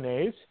Oakland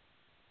A's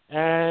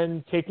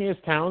and taking his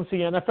talents to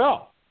the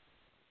NFL.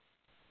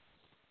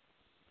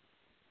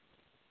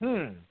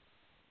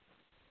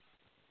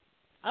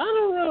 I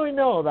don't really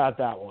know about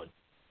that one.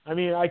 I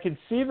mean, I can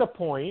see the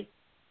point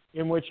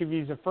in which if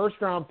he's a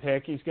first-round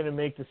pick, he's going to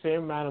make the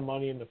same amount of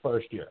money in the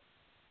first year.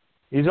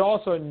 He's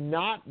also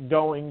not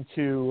going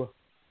to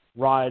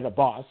ride a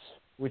bus,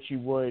 which he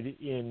would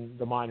in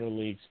the minor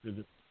leagues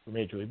for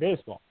Major League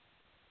Baseball.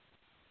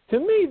 To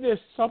me, there's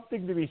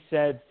something to be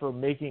said for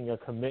making a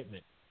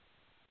commitment.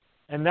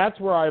 And that's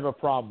where I have a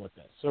problem with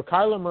this. So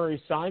Kyler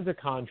Murray signs a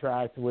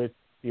contract with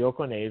the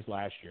Oakland A's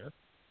last year.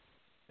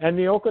 And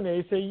the Oakland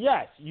A's say,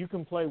 yes, you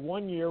can play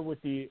 1 year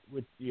with the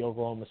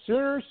Oklahoma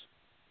Sooners,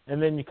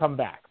 and then you come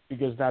back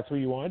because that's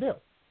what you want to do.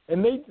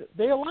 And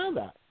they allow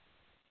that.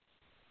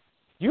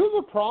 Do you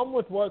have a problem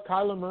with what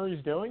Kyler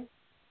Murray's doing?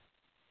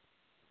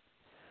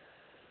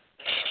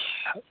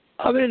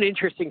 I'm in an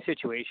interesting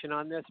situation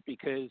on this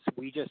because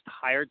we just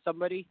hired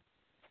somebody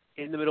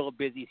in the middle of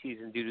busy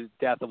season due to the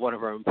death of one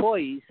of our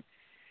employees.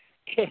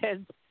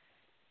 And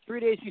 3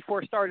 days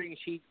before starting,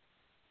 she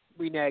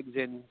reneges,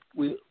 and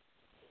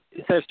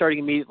instead of starting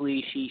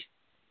immediately, she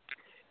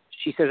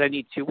says, I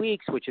need 2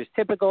 weeks, which is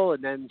typical,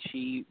 and then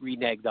she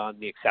reneged on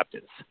the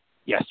acceptance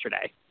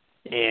yesterday.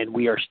 And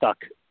we are stuck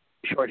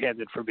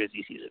shorthanded for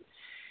busy season.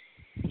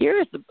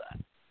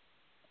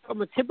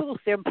 From a typical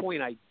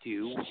standpoint, I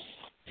do.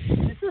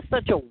 This is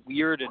such a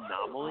weird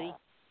anomaly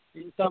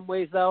in some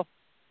ways, though.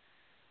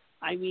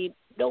 I mean,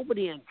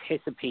 nobody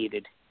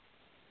anticipated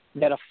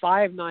that a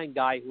 5'9"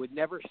 guy who had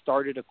never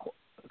started a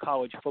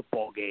college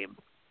football game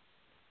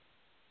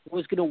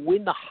was going to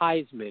win the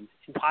Heisman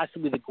and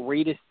possibly the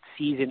greatest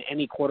season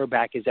any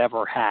quarterback has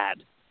ever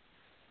had.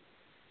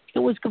 It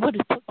was going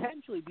to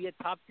potentially be a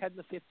top 10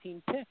 to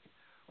 15 pick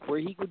where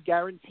he could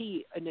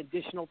guarantee an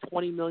additional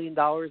 $20 million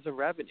of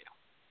revenue.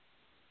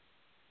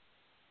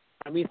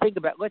 I mean, think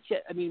about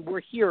it.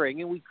 We're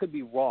hearing, and we could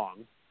be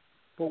wrong,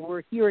 but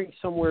we're hearing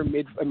somewhere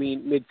mid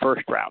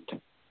first round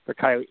for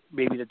Kyler.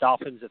 Maybe the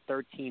Dolphins at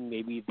 13,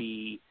 maybe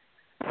the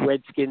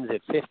Redskins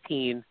at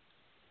 15.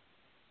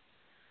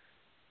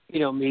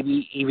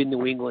 Maybe even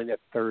New England at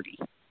 30.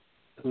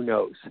 Who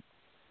knows?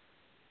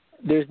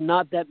 There's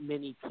not that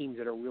many teams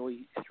that are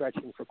really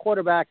stretching for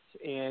quarterbacks,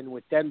 and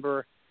with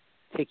Denver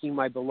taking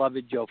my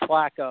beloved Joe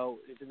Flacco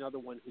is another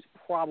one who's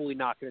probably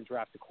not going to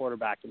draft a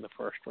quarterback in the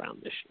first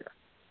round this year,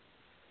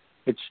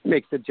 which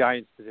makes the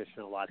Giants'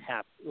 position a lot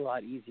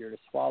easier to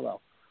swallow.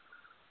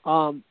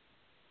 So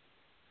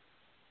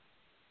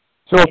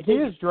if he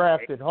is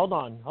drafted, hold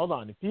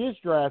on. If he is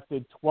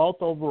drafted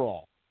 12th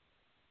overall,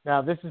 now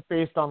this is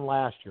based on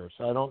last year,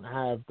 so I don't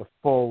have the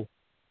full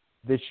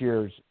this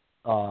year's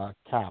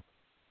cap,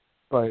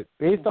 but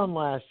based on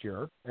last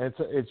year, and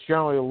it's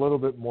generally a little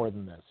bit more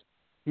than this,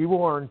 he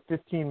will earn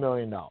 $15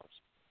 million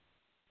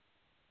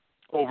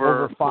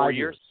over 5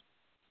 years.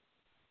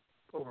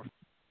 Over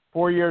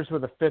 4 years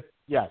with a fifth,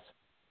 yes,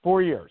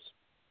 4 years.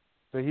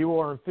 So he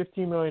will earn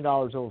 $15 million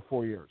over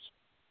 4 years.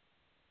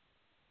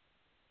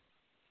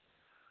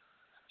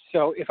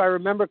 So if I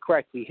remember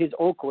correctly, his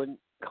Oakland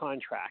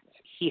contract,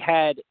 he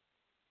had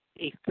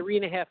a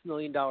 $3.5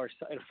 million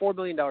and $4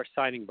 million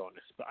signing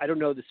bonus, but I don't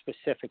know the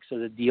specifics of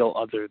the deal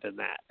other than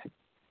that.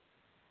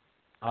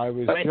 I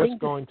was just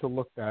going to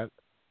look that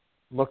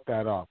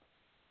up.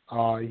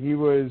 He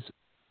was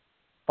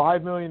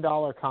 $5 million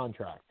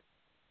contract.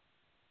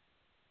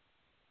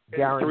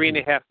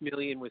 Guaranteed. $3.5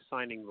 million with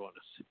signing bonus.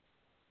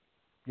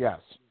 Yes,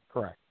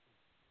 correct.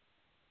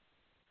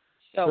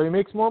 So he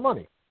makes more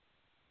money.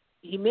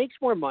 He makes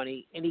more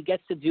money, and he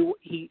gets to do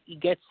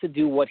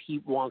what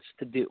he wants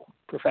to do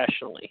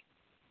professionally.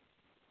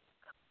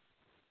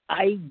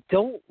 I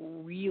don't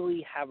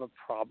really have a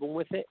problem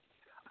with it.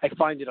 I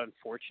find it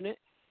unfortunate.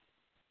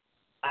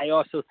 I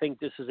also think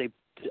this is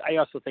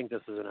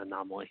an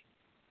anomaly.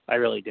 I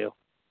really do.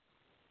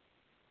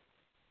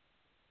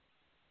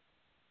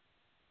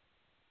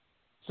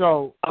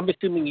 So I'm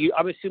assuming you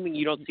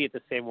don't see it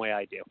the same way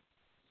I do.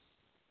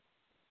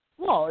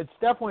 Well, it's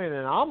definitely an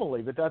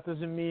anomaly, but that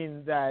doesn't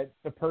mean that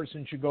the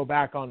person should go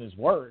back on his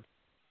word.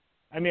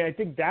 I mean, I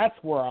think that's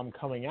where I'm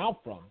coming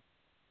out from.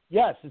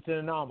 Yes, it's an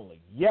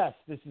anomaly. Yes,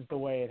 this is the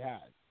way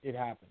it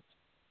happens.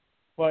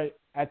 But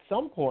at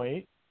some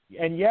point,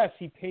 and yes,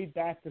 he paid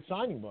back the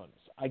signing bonus.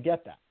 I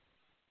get that.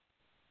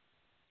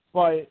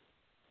 But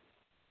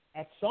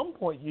at some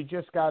point, you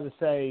just got to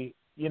say,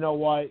 you know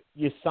what,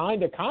 you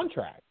signed a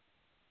contract.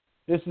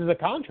 This is a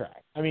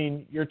contract. I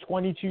mean, you're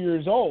 22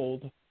 years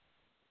old.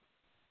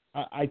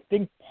 I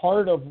think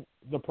part of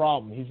the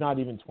problem, he's not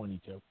even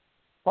 22.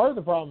 Part of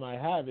the problem I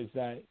have is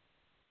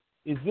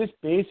this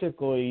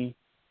basically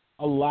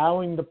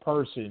allowing the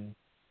person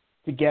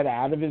to get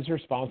out of his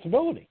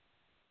responsibility?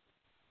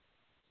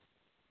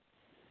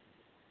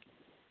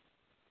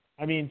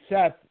 I mean,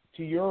 Seth,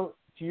 to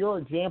to your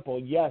example,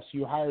 yes,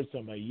 you hired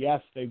somebody.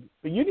 Yes,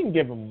 but you didn't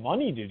give them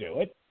money to do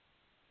it.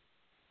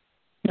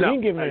 No,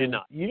 I did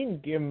not. You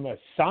didn't give them a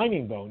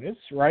signing bonus,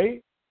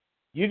 right?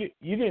 You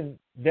didn't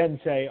then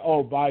say,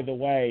 oh, by the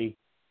way,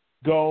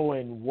 go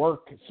and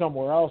work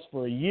somewhere else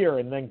for a year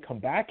and then come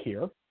back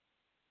here,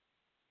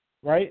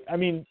 right? I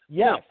mean,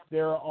 yes,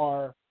 there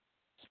are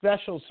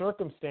special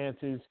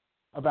circumstances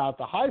about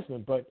the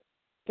Heisman, but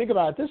think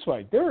about it this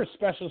way. There are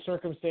special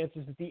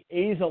circumstances that the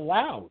A's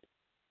allowed.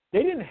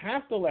 They didn't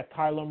have to let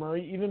Kyler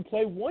Murray even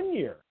play 1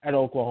 year at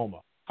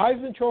Oklahoma.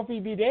 Heisman Trophy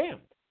be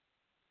damned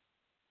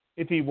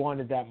if he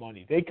wanted that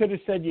money. They could have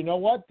said, you know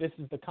what, this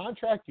is the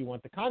contract. You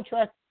want the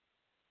contract.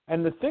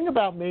 And the thing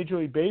about Major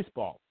League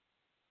Baseball,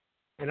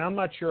 and I'm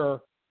not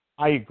sure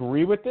I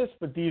agree with this,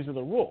 but these are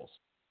the rules.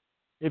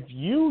 If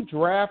you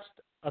draft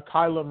a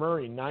Kyler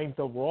Murray 9th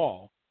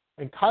overall,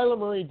 and Kyler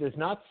Murray does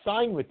not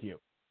sign with you,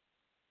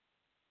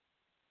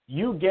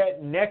 you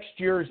get next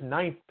year's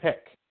 9th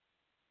pick.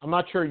 I'm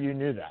not sure you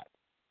knew that,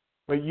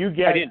 but you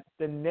get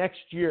the next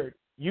year.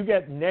 You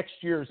get next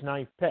year's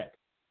 9th pick.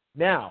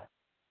 Now,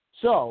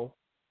 so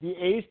the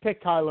A's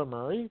pick Kyler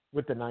Murray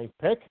with the 9th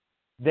pick.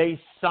 They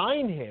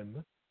sign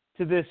him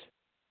to this,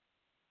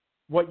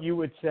 what you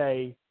would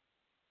say,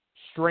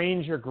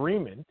 strange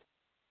agreement,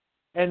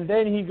 and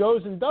then he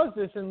goes and does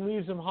this and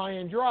leaves them high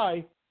and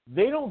dry.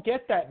 They don't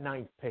get that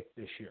 9th pick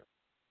this year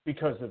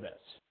because of this.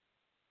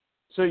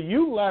 So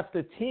you left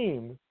the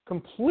team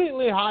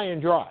completely high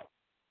and dry.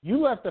 You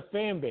left the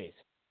fan base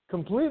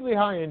completely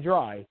high and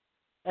dry,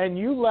 and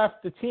you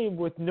left the team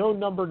with no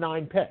number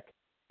 9 pick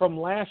from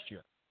last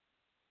year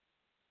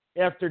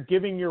after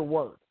giving your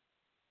word.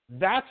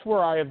 That's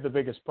where I have the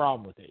biggest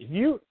problem with it.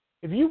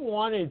 If you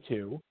wanted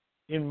to,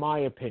 in my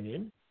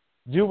opinion,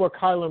 do what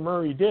Kyler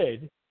Murray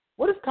did,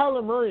 what if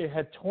Kyler Murray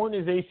had torn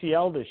his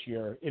ACL this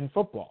year in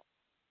football?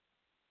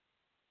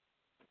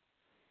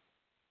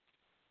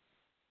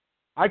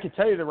 I could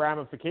tell you the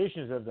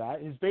ramifications of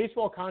that. His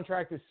baseball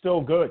contract is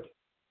still good.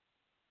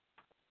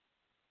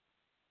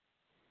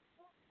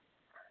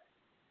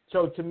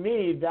 So to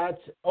me,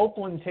 that's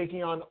Oakland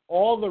taking on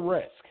all the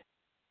risk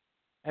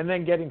and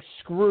then getting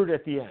screwed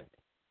at the end.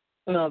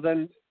 No,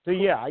 then.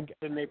 I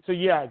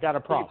got a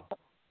problem.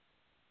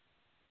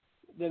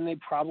 Then they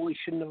probably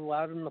shouldn't have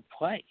allowed him to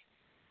play.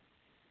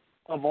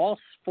 Of all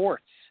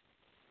sports,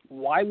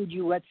 why would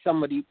you let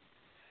somebody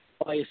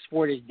play a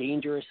sport as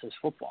dangerous as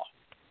football?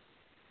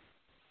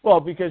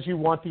 Well, because you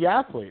want the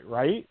athlete,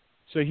 right?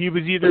 So he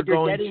was either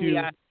going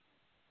to.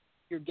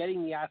 You're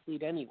getting the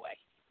athlete anyway.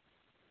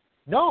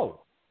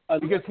 No,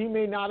 because he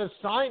may not have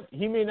signed.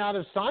 He may not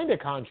have signed a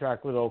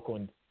contract with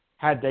Oakland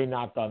had they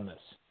not done this.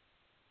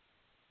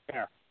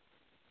 Fair.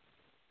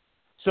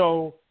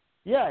 So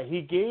yeah,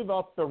 he gave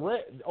up the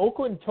risk.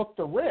 Oakland took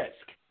the risk,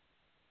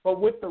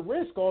 but with the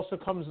risk also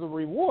comes the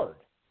reward,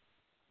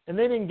 and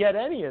they didn't get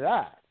any of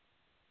that.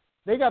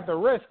 They got the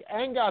risk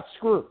and got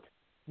screwed.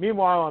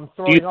 Meanwhile, I'm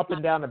throwing up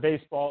and down a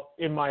baseball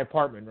in my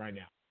apartment right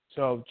now.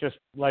 So just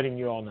letting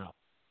you all know.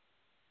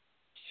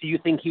 So you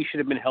think he should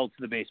have been held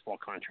to the baseball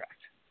contract?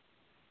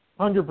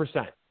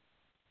 100%.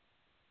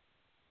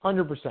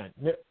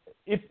 100%.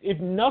 If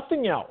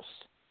nothing else,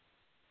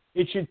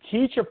 it should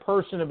teach a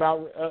person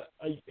about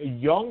a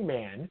young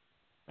man.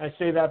 I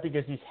say that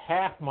because he's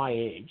half my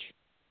age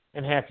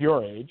and half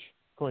your age,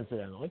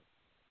 coincidentally.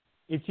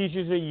 It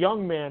teaches a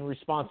young man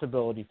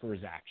responsibility for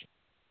his actions.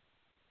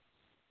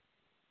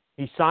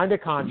 He signed a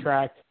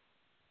contract.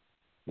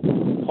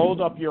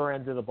 Hold up your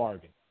end of the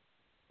bargain.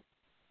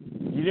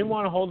 You didn't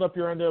want to hold up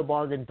your end of the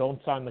bargain,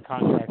 don't sign the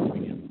contract to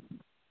begin with.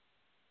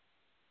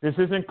 This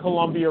isn't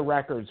Columbia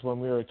Records when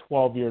we were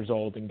 12 years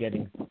old and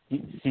getting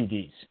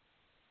CDs.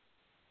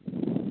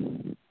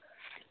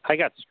 I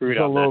got screwed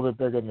up. It's a little bit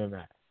bigger than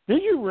that.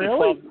 Did you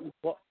really?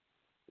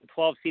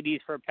 12 CDs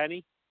for a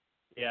penny?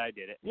 Yeah, I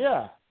did it.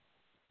 Yeah.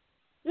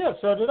 Yeah,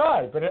 so did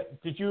I.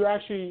 But did you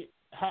actually?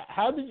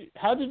 How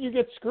did you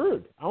get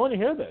screwed? I want to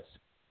hear this.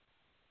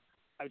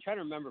 I'm trying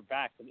to remember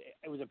back.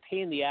 It was a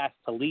pain in the ass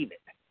to leave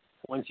it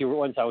once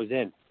I was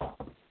in.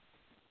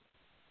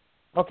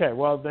 Okay,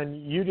 well then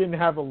you didn't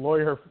have a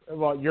lawyer.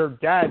 Well, your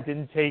dad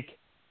didn't take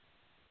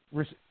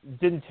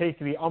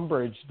the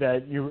umbrage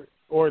that you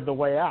or the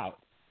way out.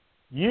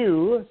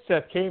 You,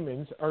 Seth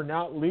Kamens, are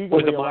not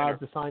legally allowed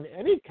to sign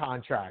any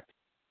contract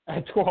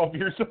at 12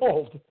 years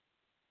old.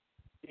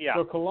 Yeah.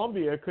 So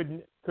Columbia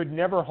could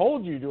never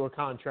hold you to a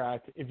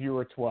contract if you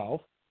were 12.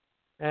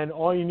 And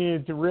all you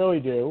needed to really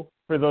do,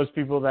 for those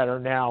people that are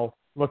now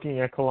looking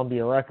at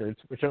Columbia Records,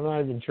 which I'm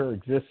not even sure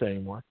exists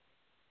anymore,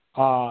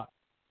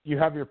 you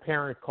have your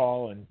parent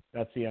call, and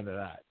that's the end of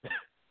that.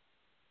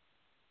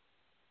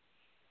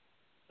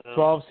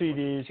 12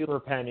 CDs for a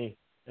penny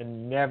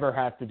and never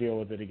have to deal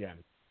with it again.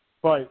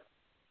 But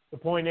the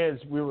point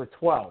is, we were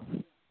 12.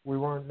 We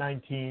weren't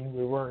 19.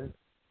 We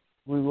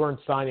weren't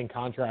signing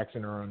contracts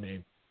in our own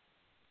name.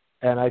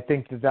 And I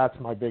think that's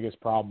my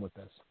biggest problem with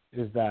this,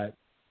 is that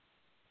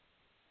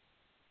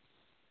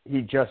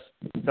he just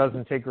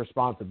doesn't take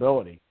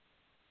responsibility.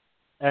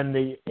 And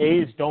the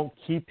A's don't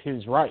keep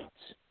his rights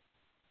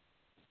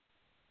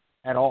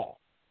at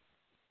all.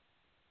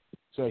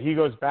 So he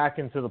goes back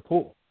into the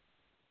pool.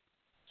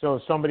 So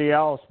if somebody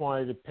else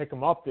wanted to pick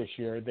him up this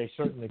year, they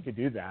certainly could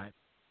do that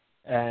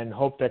and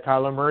hope that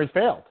Kyler Murray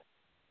failed.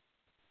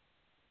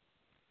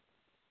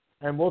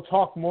 And we'll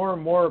talk more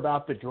and more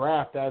about the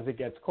draft as it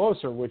gets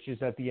closer, which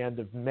is at the end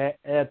of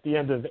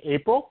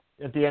April,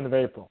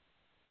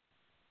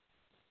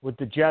 with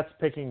the Jets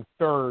picking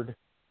 3rd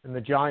and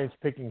the Giants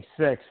picking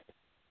 6th.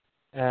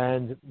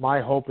 And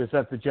my hope is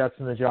that the Jets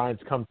and the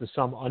Giants come to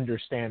some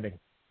understanding,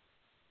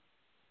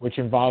 which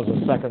involves a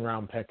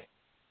 2nd-round pick.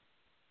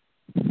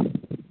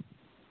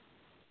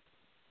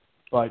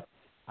 But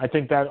I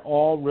think that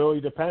all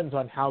really depends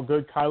on how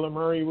good Kyler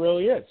Murray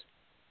really is.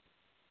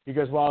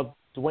 Because while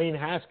Dwayne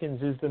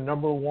Haskins is the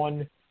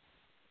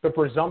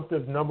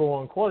presumptive number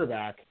 1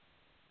 quarterback,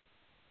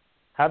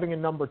 having a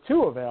number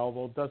 2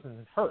 available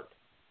doesn't hurt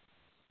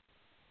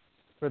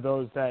for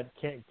those that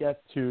can't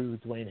get to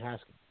Dwayne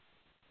Haskins.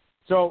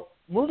 So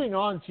moving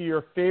on to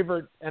your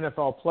favorite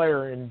NFL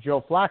player in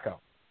Joe Flacco.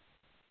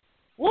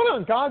 What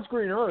on God's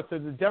green earth are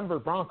the Denver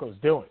Broncos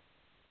doing?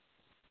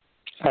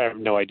 I have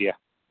no idea.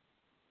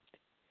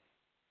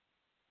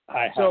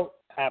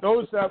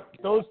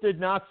 Those did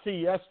not see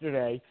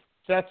yesterday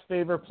Seth's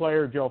favorite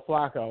player, Joe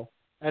Flacco,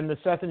 and the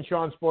Seth and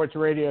Sean Sports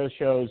Radio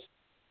show's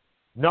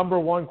number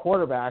 1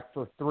 quarterback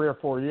for 3 or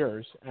 4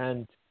 years,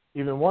 and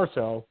even more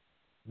so,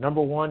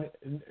 number one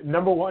in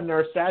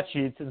our stat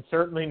sheets and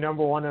certainly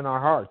number 1 in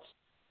our hearts,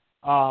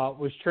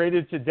 was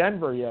traded to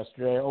Denver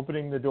yesterday,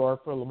 opening the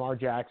door for Lamar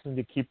Jackson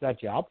to keep that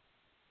job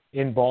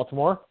in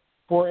Baltimore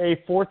for a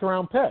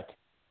 4th-round pick,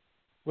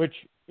 which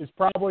is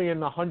probably in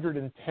the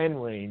 110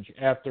 range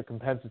after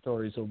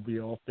compensatories will be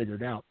all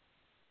figured out.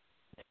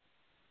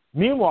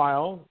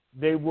 Meanwhile,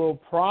 they will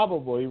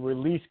probably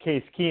release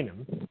Case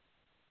Keenum,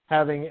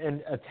 having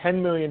a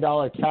 $10 million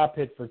cap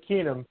hit for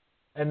Keenum,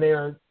 and they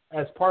are,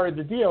 as part of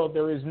the deal,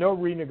 there is no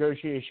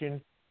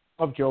renegotiation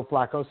of Joe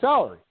Flacco's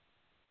salary,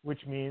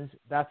 which means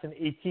that's an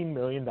 $18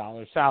 million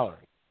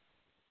salary.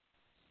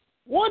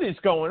 What is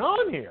going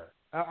on here?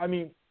 I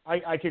mean,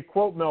 I could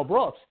quote Mel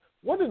Brooks.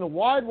 What in the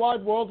wide,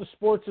 wide world of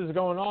sports is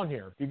going on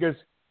here? Because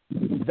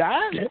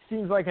that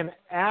seems like an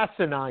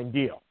asinine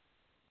deal.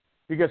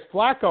 Because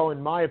Flacco,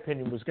 in my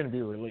opinion, was going to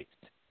be released.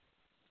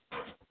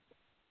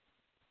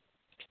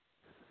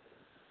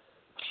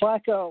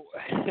 Flacco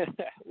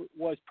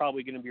was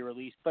probably going to be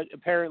released, but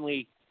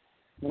apparently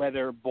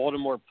whether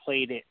Baltimore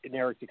played it in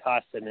Eric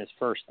DeCosta in his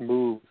first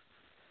move,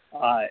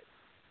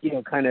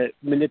 kind of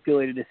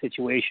manipulated the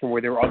situation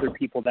where there were other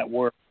people that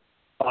were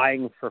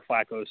buying for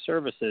Flacco's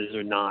services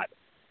or not.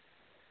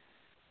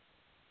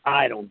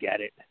 I don't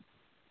get it.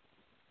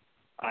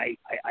 I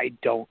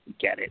don't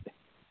get it.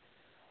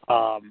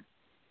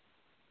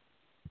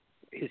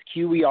 His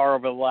QBR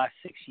over the last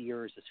 6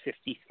 years is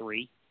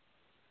 53.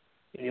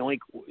 And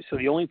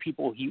the only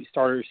people he's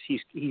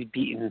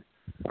beaten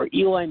are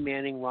Eli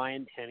Manning,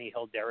 Ryan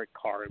Tannehill, Derek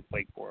Carr, and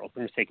Blake Bortles.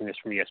 I'm just taking this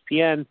from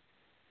ESPN.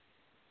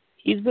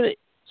 He's been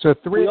so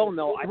three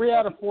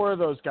out of four of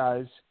those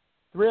guys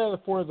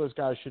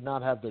should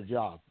not have their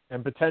job,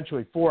 and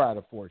potentially 4 out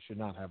of 4 should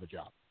not have a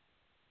job.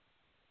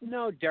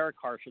 No, Derek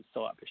Carr should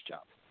still have his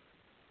job.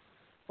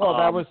 Well,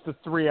 that was the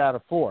 3 out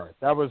of 4.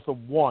 That was the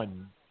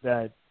one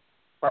that.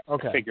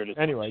 Okay.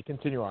 Anyway,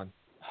 continue on.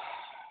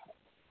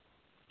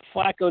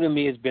 Flacco to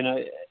me has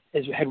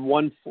had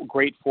one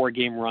great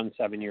 4-game run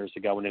 7 years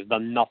ago and has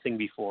done nothing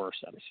before or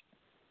since.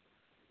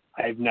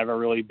 I've never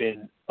really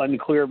been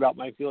unclear about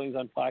my feelings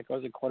on Flacco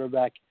as a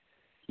quarterback.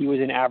 He was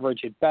an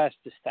average at best.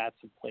 The stats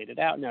have played it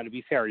out. Now, to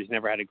be fair, he's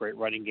never had a great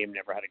running game,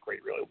 never had a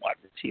great really wide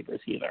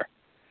receivers either.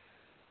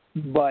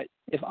 But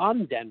if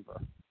I'm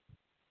Denver,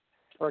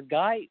 for a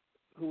guy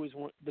who is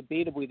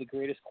debatably the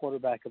greatest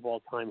quarterback of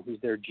all time,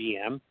 who's their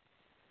GM,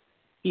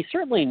 he's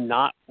certainly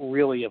not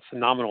really a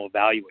phenomenal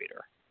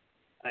evaluator.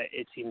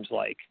 It seems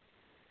like,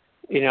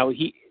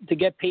 to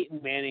get Peyton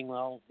Manning,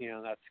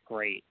 that's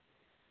great.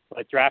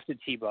 But drafted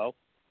Tebow.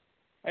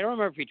 I don't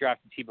remember if he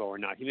drafted Tebow or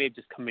not. He may have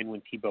just come in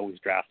when Tebow was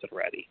drafted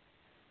already.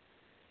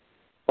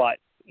 But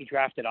he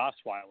drafted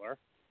Osweiler.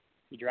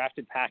 He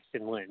drafted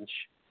Paxton Lynch.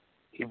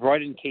 He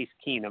brought in Case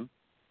Keenum.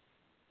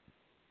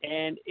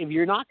 And if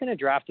you're not going to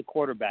draft a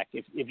quarterback,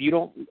 if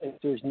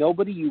there's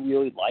nobody you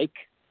really like,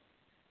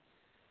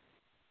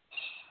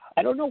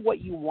 I don't know what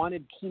you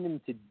wanted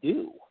Keenum to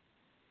do.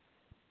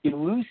 You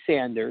lose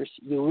Sanders,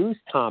 you lose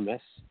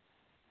Thomas.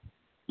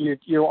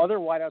 Your other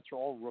wideouts are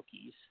all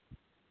rookies.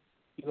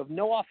 You have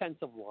no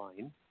offensive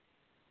line.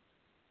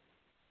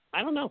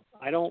 I don't know.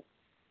 I don't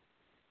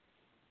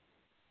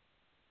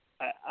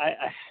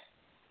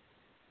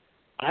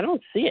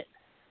see it.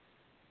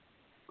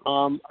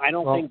 I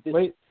don't think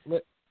this.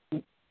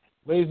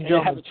 Ladies and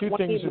gentlemen, two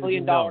things have a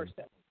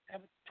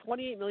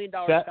 $28 million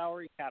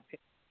salary cap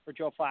hit for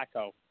Joe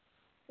Flacco,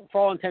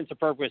 for all intents and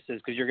purposes,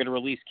 because you're going to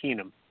release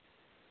Keenum.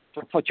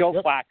 For Joe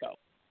Flacco,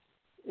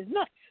 is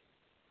nuts.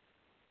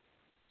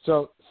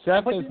 So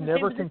Seth has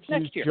never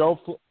confused Joe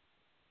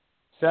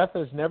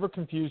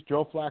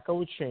Flacco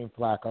with Shane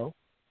Flacco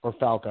or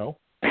Falco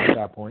at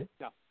that point.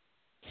 No.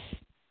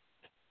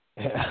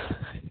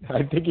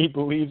 I think he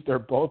believes they're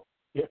both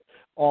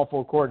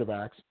awful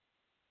quarterbacks.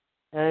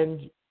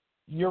 And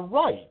you're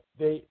right.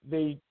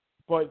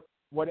 But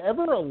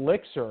whatever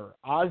elixir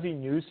Ozzie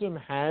Newsome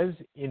has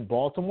in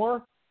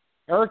Baltimore,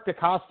 Eric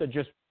DeCosta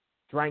just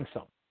drank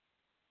some.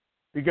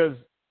 Because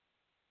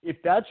if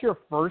that's your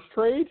first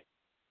trade,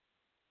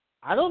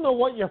 I don't know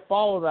what you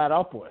follow that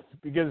up with.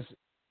 Because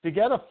to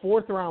get a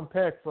fourth-round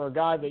pick for a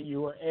guy that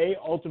you were, A,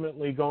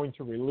 ultimately going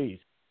to release,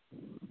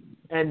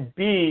 and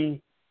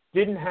B,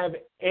 didn't have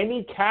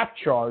any cap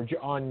charge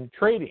on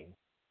trading,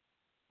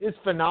 is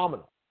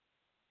phenomenal.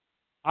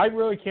 I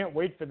really can't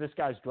wait for this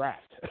guy's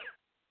draft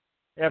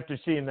after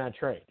seeing that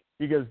trade.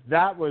 Because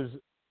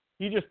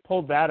he just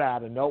pulled that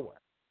out of nowhere.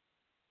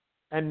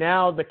 And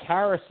now the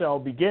carousel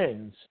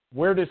begins.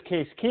 Where does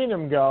Case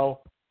Keenum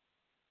go?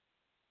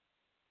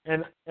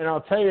 And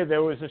I'll tell you,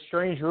 there was a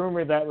strange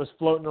rumor that was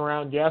floating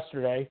around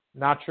yesterday.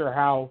 Not sure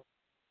how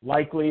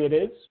likely it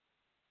is,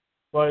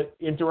 but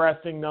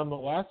interesting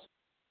nonetheless.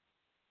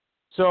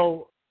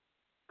 So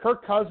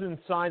Kirk Cousins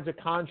signs a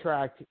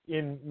contract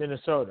in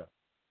Minnesota,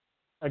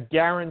 a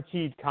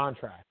guaranteed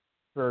contract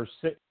for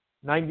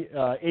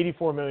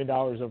 $84 million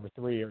over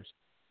 3 years.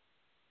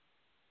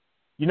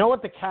 You know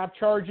what the cap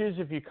charge is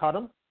if you cut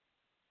him?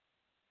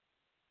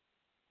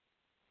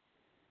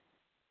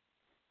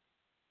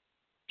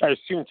 I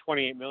assume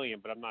 $28 million,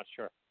 but I'm not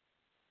sure.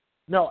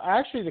 No,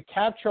 actually, the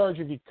cap charge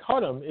if you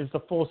cut him is the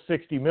full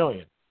 $60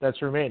 million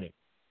that's remaining.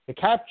 The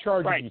cap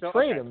charge if you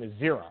trade him is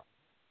zero.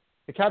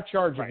 The cap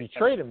charge if you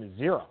trade him is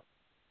zero.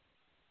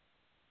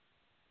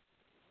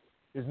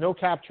 There's no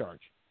cap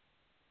charge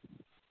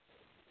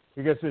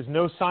because there's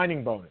no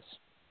signing bonus.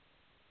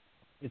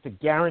 It's a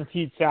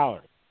guaranteed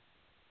salary.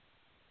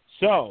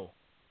 So,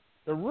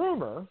 the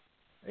rumor,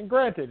 and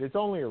granted, it's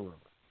only a rumor,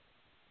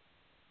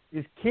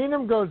 is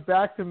Keenum goes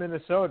back to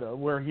Minnesota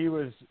where he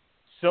was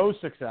so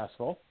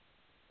successful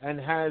and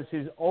has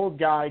his old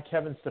guy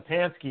Kevin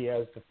Stefanski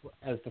as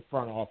the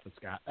front office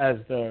guy, as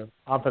the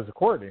offensive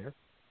coordinator,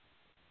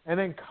 and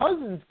then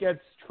Cousins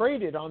gets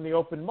traded on the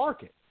open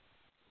market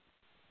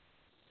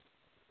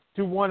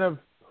to one of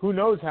who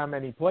knows how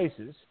many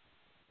places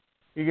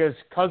because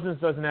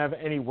Cousins doesn't have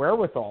any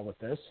wherewithal with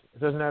this. It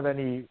doesn't have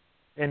any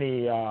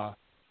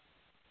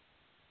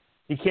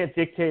he can't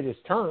dictate his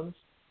terms.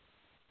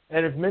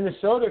 And if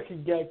Minnesota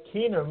could get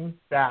Keenum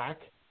back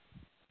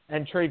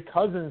and trade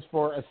Cousins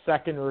for a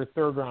second or a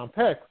third-round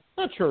pick,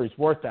 not sure he's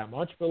worth that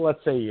much, but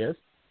let's say he is,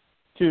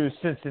 to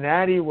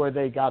Cincinnati where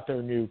they got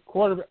their new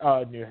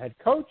new head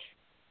coach,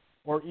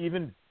 or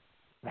even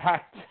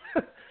back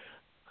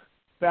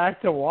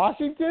to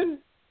Washington,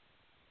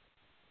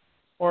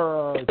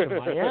 or to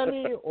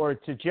Miami, or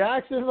to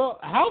Jacksonville.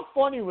 How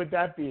funny would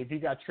that be if he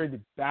got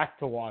traded back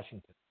to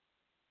Washington?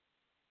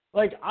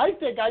 Like, I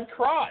think I'd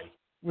cry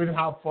with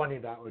how funny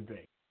that would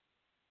be.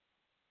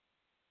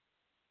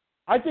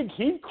 I think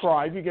he'd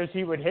cry because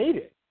he would hate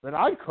it, but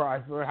I'd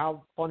cry for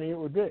how funny it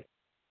would be.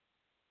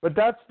 But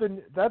that's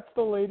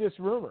the latest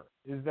rumor,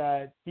 is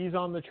that he's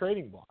on the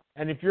trading block.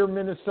 And if you're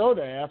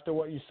Minnesota after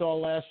what you saw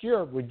last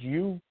year, would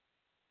you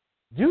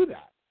do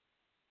that?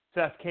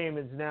 Seth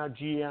Kamen's now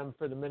GM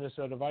for the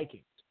Minnesota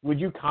Vikings. Would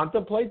you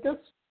contemplate this?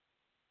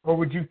 Or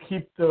would you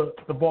keep the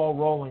ball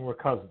rolling with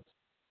Cousins?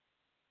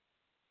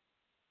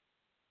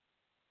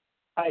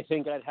 I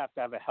think I'd have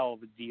to have a hell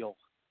of a deal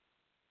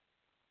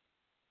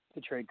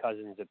to trade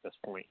Cousins at this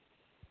point.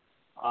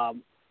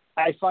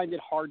 I find it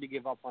hard to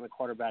give up on a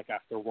quarterback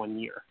after 1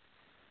 year,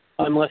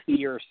 unless the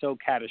year is so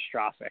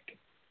catastrophic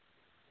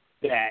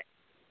that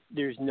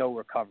there's no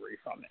recovery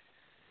from it.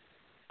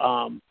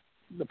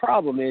 The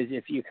problem is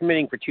if you're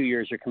committing for 2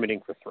 years, you're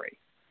committing for 3.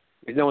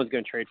 Because no one's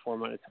going to trade for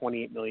him on a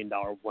 $28 million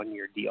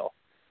 1-year deal.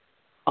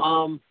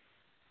 I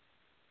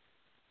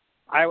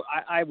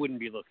wouldn't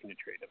be looking to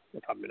trade him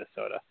if I'm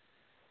Minnesota.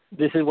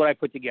 This is what I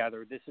put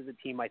together. This is a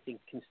team I think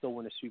can still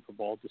win a Super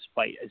Bowl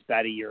despite as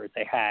bad a year as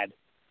they had.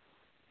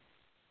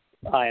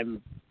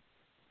 I'm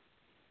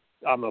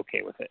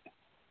okay with it.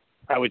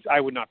 I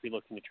would not be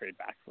looking to trade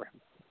back for him,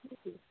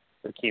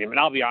 for Keenum. And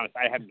I'll be honest,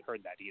 I haven't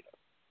heard that either.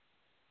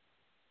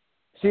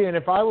 See, and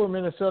if I were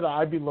Minnesota,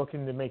 I'd be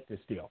looking to make this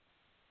deal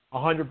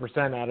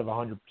 100% out of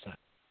 100%.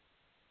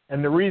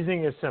 And the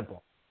reasoning is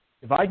simple.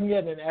 If I can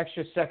get an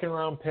extra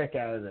second-round pick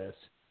out of this,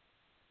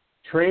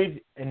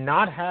 trade and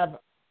not have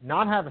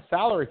a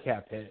salary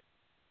cap hit,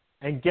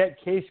 and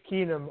get Case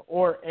Keenum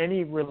or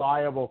any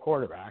reliable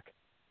quarterback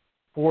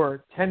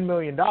for $10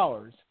 million,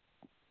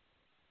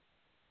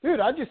 dude,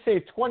 I just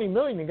saved $20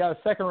 million and got a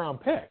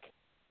second-round pick.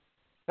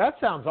 That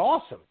sounds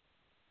awesome.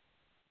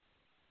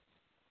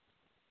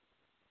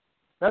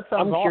 That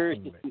sounds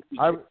awesome to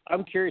me.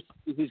 I'm curious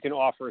who's going to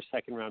offer a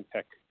second-round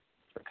pick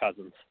for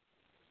Cousins.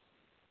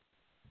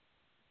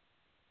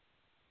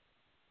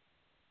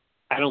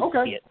 I don't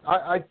see it.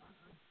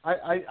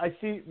 I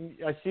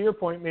see your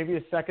point. Maybe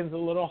a second's a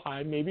little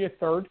high, maybe a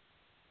third.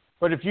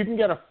 But if you can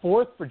get a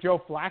fourth for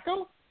Joe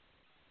Flacco?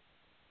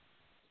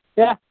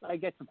 Yeah, I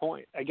get the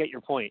point. I get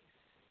your point.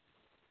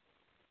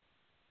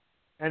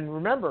 And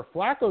remember,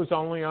 Flacco's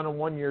only on a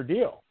 1-year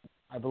deal,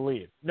 I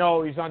believe.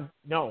 No, he's got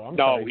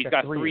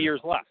 3 years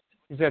left.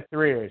 He's got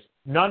 3 years.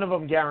 None of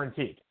them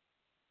guaranteed.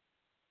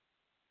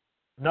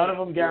 None of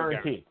them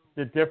guaranteed.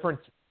 The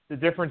difference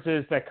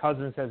is that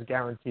Cousins has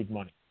guaranteed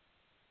money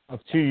of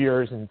 2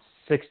 years and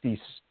 $60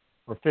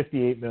 or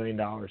 $58 million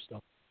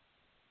still.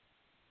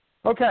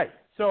 Okay,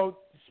 so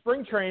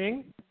spring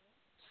training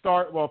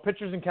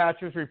pitchers and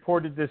catchers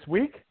reported this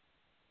week.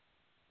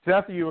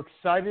 Seth, are you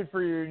excited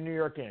for your New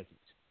York Yankees,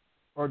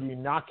 or do you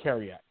not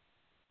care yet?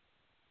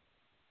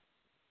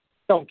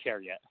 Don't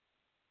care yet.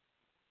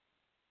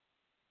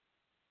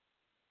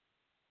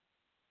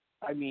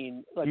 I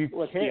mean, let's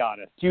be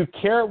honest. Do you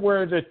care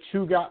where the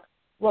two got?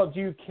 Well, do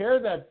you care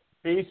that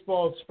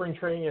baseball spring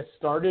training has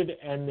started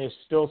and there's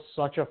still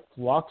such a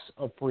flux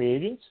of free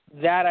agents?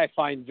 That I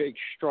find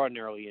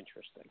extraordinarily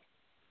interesting.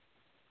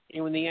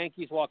 And when the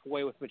Yankees walk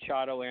away with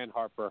Machado and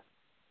Harper,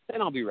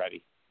 then I'll be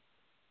ready.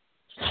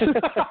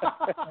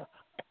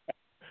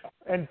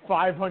 And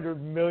 $500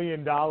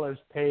 million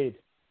paid.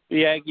 The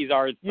Yankees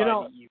are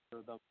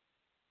for them.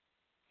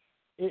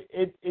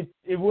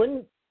 It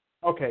wouldn't.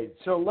 Okay,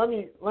 so let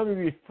me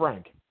be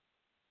frank.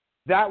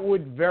 That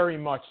would very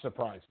much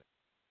surprise me.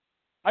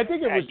 I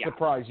think it would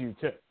surprise you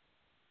too.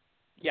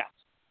 Yes.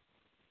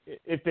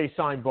 If they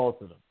signed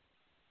both of them.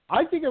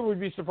 I think it would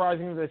be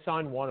surprising if they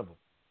signed one of them.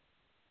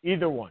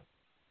 Either one.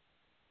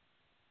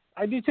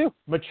 I do too.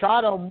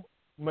 Machado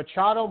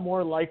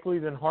more likely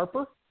than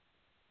Harper.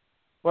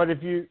 But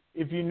if you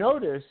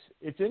notice,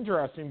 it's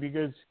interesting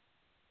because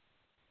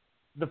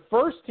the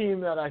first team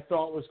that I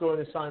thought was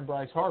going to sign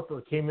Bryce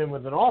Harper came in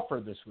with an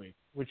offer this week,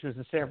 which was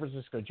the San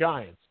Francisco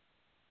Giants.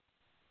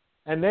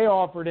 And they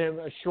offered him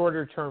a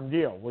shorter-term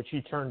deal, which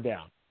he turned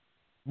down.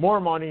 More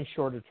money,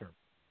 shorter term.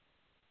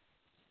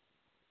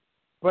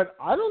 But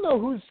I don't know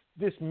who's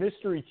this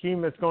mystery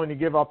team that's going to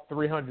give up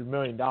 $300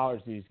 million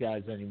to these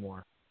guys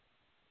anymore.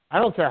 I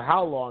don't care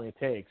how long it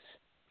takes.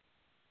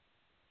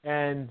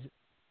 And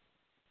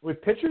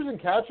with pitchers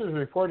and catchers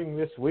reporting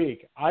this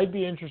week, I'd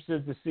be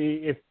interested to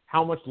see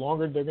how much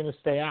longer they're going to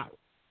stay out.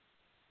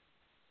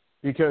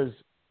 Because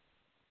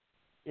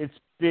it's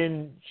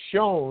been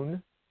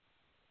shown,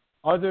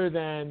 other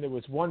than there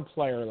was one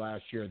player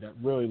last year that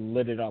really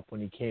lit it up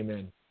when he came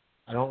in.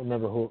 I don't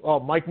remember who. Oh,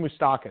 Mike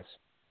Moustakas.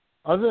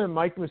 Other than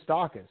Mike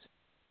Moustakas,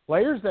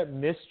 players that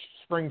missed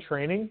spring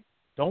training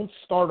don't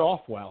start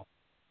off well.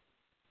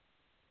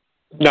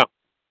 No.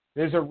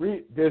 There's a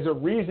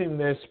reason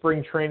there's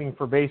spring training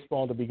for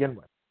baseball to begin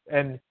with.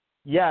 And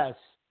yes,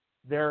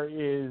 there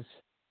is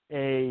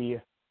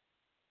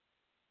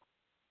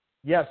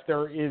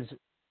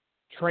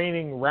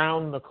training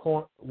round the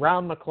clock,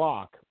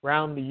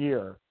 round the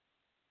year,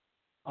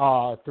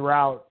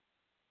 throughout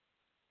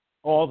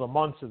all the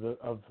months of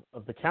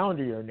the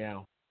calendar year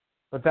now.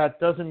 But that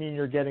doesn't mean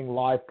you're getting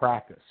live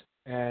practice.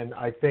 And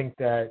I think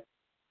that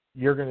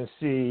you're going to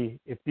see,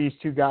 if these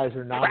two guys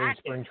are not in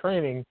spring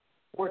training.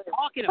 We're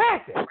talking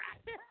about practice.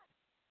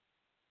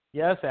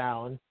 Yes,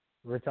 Alan,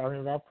 we're talking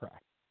about practice.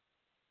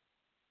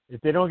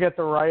 If they don't get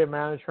the right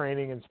amount of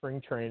training in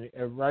spring training,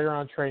 right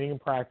around training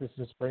and practice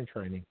in spring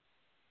training,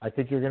 I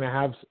think you're going to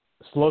have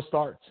slow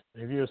starts.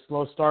 If you have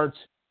slow starts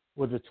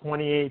with a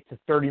 $28 to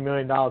 $30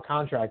 million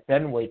contract,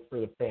 then wait for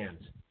the fans.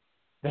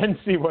 Then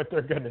see what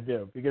they're going to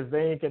do, because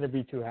they ain't going to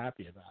be too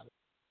happy about it.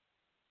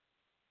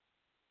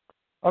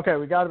 Okay,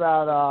 we got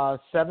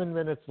about 7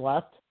 minutes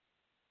left.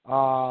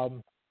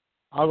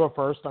 I'll go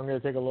first. I'm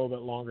going to take a little bit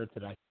longer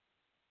today.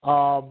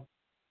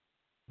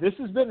 This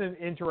has been an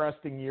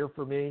interesting year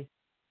for me.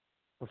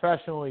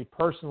 Professionally,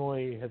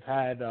 personally, have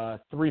had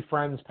 3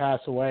 friends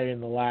pass away in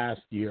the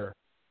last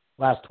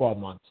 12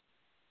 months.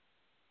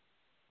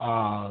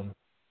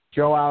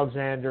 Joe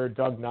Alexander,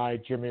 Doug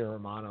Knight, Jimmy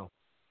Romano.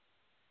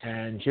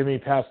 And Jimmy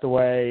passed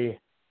away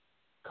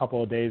a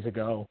couple of days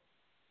ago.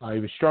 He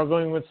was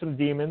struggling with some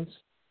demons.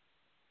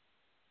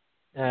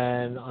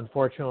 And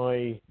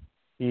unfortunately,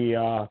 he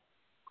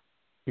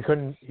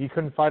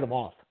couldn't fight them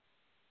off.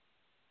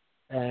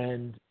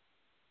 And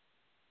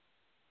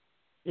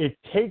it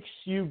takes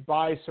you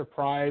by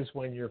surprise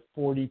when you're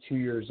 42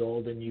 years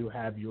old and you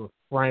have your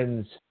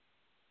friends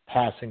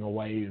passing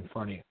away in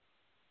front of you.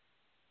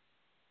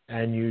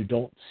 And you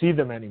don't see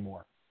them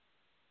anymore.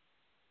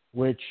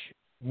 Which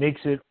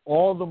makes it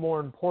all the more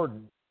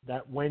important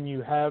that when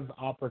you have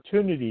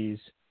opportunities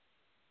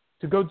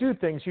to go do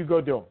things, you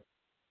go do them.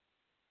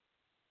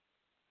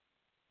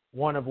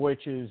 One of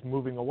which is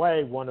moving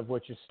away, one of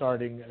which is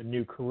starting a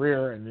new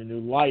career and a new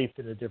life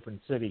in a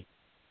different city.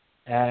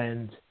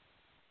 And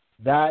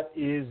that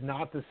is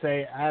not to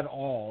say at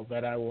all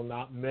that I will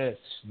not miss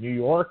New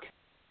York,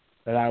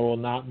 that I will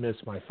not miss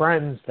my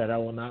friends, that I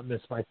will not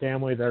miss my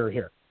family that are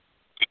here.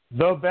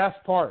 The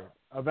best part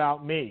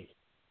about me,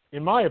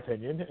 in my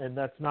opinion, and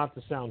that's not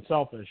to sound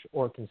selfish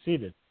or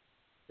conceited,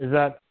 is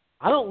that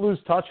I don't lose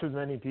touch with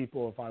many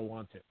people if I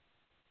want to,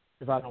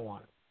 if I don't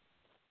want to.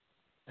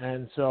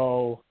 And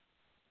so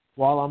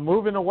while I'm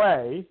moving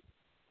away,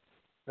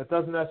 that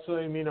doesn't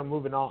necessarily mean I'm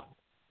moving on.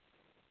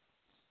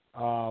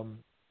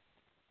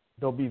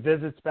 There'll be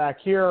visits back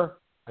here.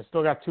 I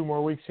still got 2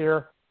 more weeks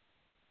here.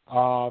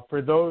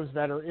 For those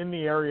that are in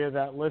the area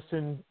that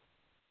listen,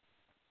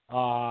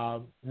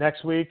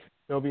 Next week,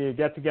 there'll be a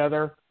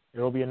get-together. It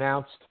will be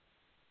announced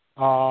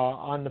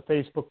on the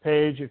Facebook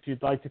page if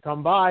you'd like to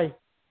come by.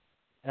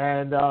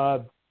 And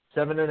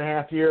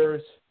 7.5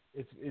 years,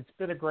 it's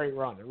been a great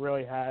run. It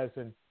really has.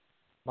 And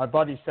my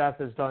buddy Seth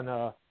has done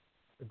a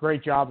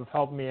great job of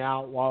helping me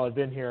out while I've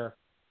been here.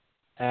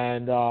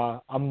 And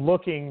I'm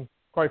looking,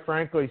 quite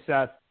frankly,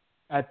 Seth,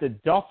 at the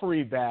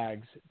Duffery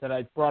bags that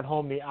I brought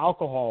home the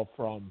alcohol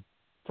from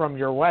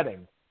your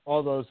wedding.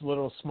 All those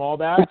little small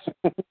bags.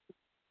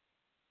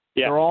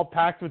 Yeah. They're all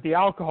packed with the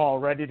alcohol,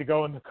 ready to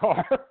go in the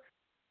car.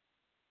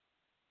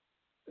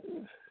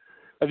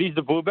 Are these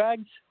the blue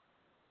bags?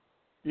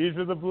 These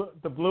are the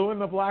blue and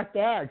the black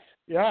bags.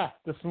 Yeah,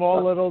 the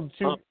small little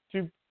two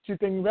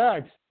thing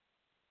bags.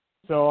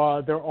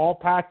 So they're all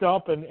packed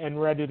up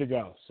and ready to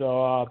go.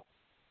 So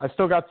I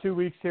still got 2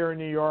 weeks here in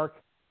New York.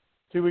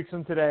 2 weeks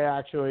from today,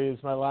 actually,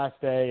 is my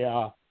last day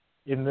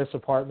in this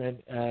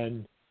apartment.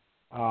 And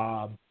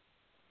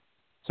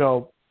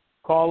so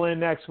call in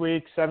next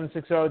week,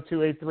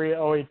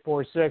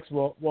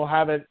 760-283-0846. We'll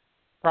have it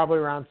probably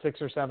around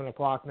 6 or 7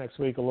 o'clock next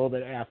week, a little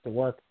bit after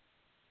work.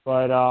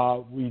 But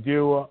we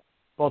do,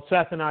 both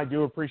Seth and I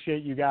do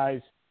appreciate you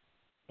guys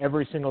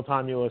every single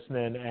time you listen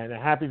in. And a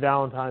happy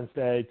Valentine's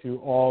Day to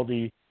all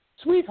the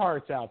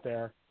sweethearts out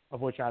there, of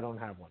which I don't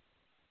have one.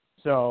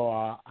 So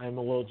I'm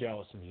a little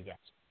jealous of you guys.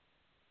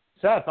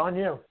 Seth, on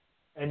you.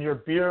 And your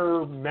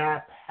beer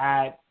map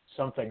hat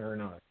something or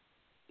another.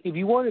 If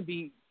you want to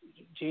be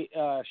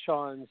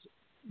Sean's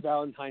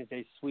Valentine's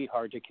Day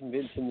sweetheart to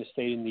convince him to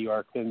stay in New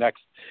York for the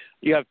next,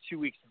 you have 2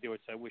 weeks to do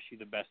it, so I wish you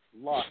the best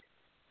of luck.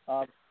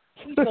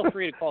 Please feel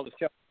free to call the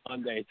show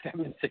on Monday at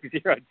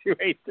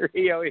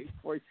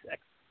 760-283-0846.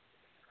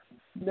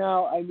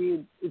 No, I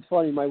mean, it's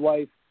funny. My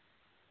wife,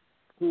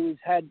 who's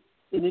had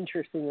an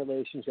interesting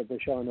relationship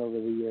with Sean over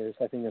the years,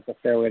 I think that's a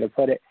fair way to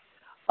put it,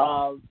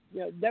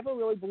 never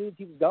really believed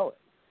he was going.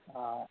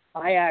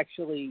 I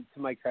actually, to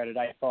my credit,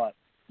 I thought,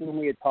 when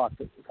we had talked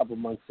a couple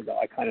months ago,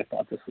 I kind of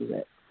thought this was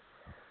it.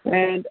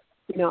 And,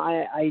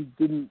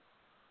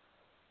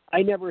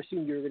 I never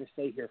assumed you were going to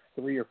stay here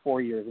for 3 or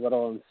 4 years, let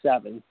alone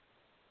 7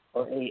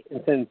 or 8.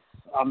 And since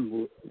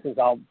I'm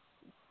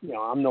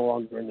no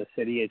longer in the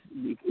city,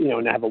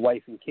 and I have a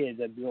wife and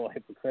kids, I'd be a little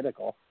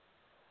hypocritical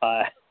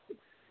to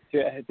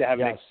have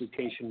an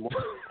expectation more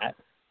than that.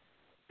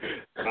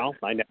 Well,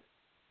 I know,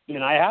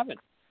 and I haven't.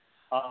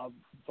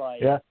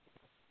 But yeah.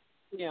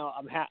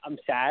 I'm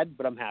sad,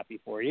 but I'm happy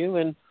for you,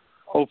 and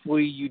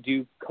hopefully you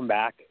do come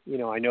back.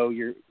 I know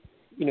your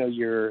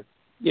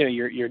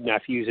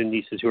nephews and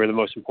nieces, who are the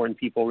most important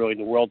people really in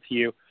the world to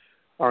you,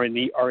 are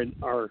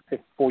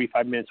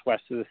 45 minutes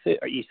west of the city,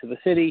 or east of the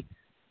city.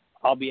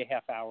 I'll be a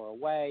half hour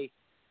away.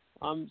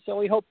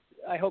 So I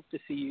hope to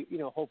see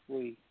you.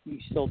 Hopefully you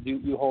hold to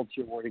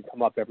your word and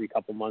come up every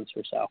couple months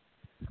or so.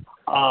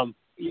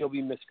 You'll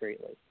be missed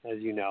greatly, as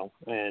you know,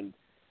 and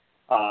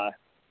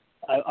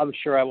I'm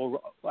sure I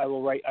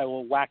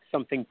will wax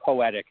something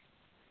poetic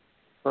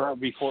for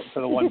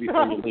the one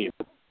before you leave.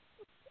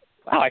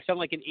 Wow, I sound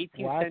like an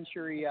 18th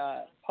century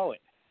poet.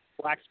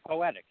 Wax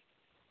poetic.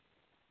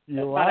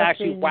 You're not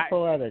actually wax.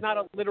 Poetic. It's not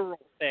a literal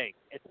thing.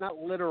 It's not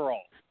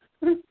literal.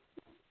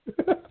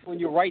 When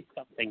you write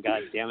something,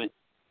 God damn it.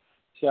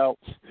 So,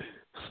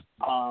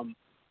 what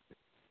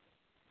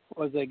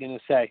was I going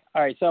to say?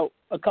 All right, so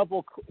a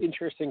couple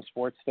interesting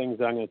sports things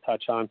that I'm going to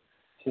touch on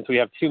since we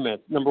have 2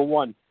 minutes. Number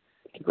one,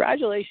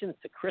 congratulations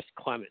to Chris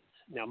Clemens.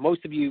 Now,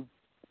 most of you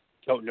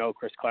don't know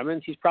Chris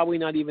Clemens. He's probably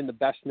not even the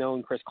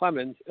best-known Chris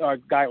Clemens, or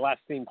guy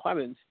last name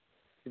Clemens.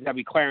 It's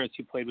Debbie Clarence,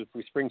 who played with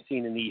Bruce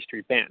Springsteen in the E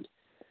Street Band.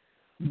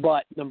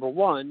 But number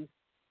one,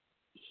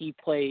 he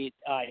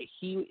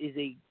is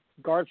a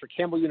guard for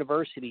Campbell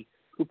University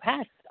who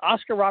passed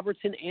Oscar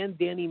Robertson and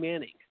Danny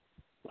Manning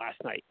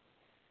last night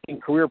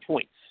in career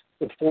points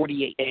with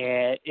 48.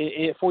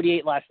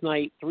 48 last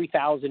night,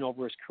 3,000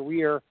 over his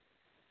career.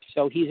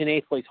 So he's in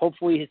 8th place.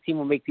 Hopefully his team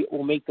will make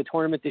the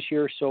tournament this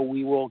year, so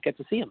we will get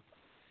to see him,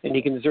 and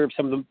he can deserve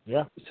some of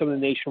the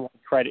nationwide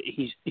credit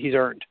he's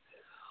earned.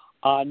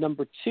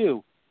 Number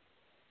two,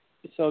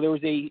 so there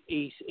was a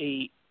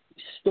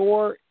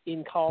store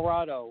in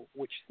Colorado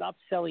which stopped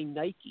selling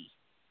Nike.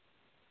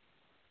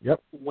 Yep.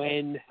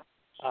 When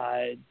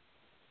Colin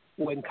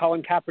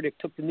Kaepernick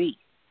took the knee,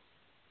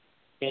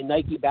 and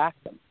Nike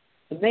backed them,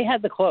 and they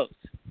had to close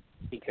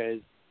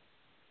because,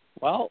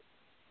 well,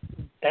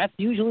 that's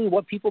usually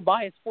what people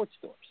buy at sports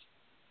stores.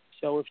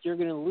 So if you're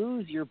going to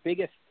lose your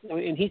biggest,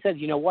 and he said,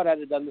 you know what, I'd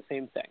have done the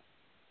same thing.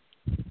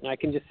 And I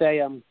can just say,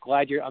 I'm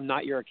glad I'm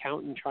not your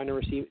accountant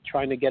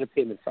trying to get a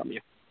payment from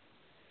you.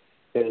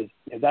 Because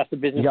if that's the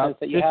business sense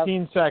that you have.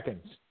 15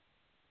 seconds.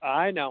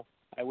 I know.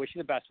 I wish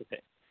you the best with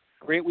it.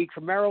 Great week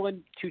for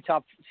Maryland.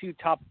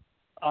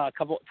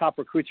 Couple top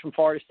recruits from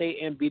Florida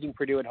State and beating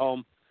Purdue at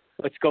home.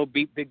 Let's go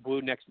beat Big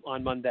Blue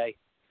on Monday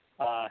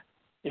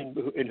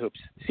in hoops.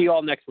 See you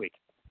all next week.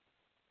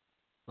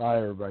 Bye,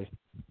 everybody.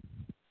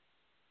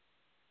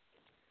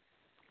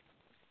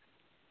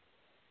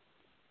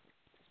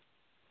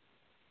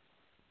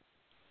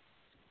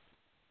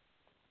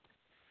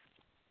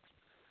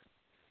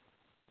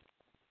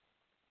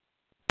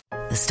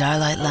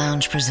 Starlight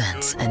Lounge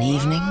presents An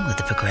Evening with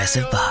the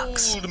Progressive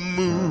Box. Old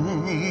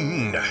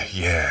moon,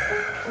 yeah.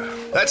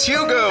 That's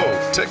Hugo,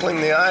 tickling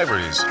the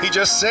ivories. He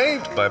just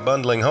saved by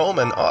bundling home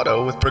and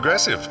auto with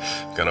Progressive.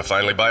 Gonna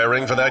finally buy a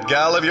ring for that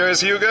gal of yours,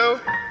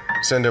 Hugo?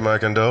 Send her my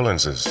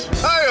condolences.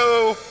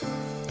 Hi-oh!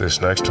 This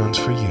next one's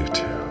for you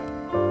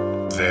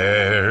two.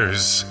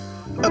 There's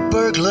a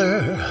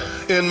burglar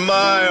in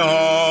my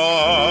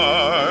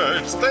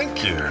heart.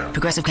 Thank you.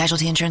 Progressive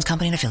Casualty Insurance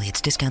Company and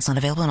Affiliates. Discounts not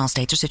available in all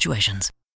states or situations.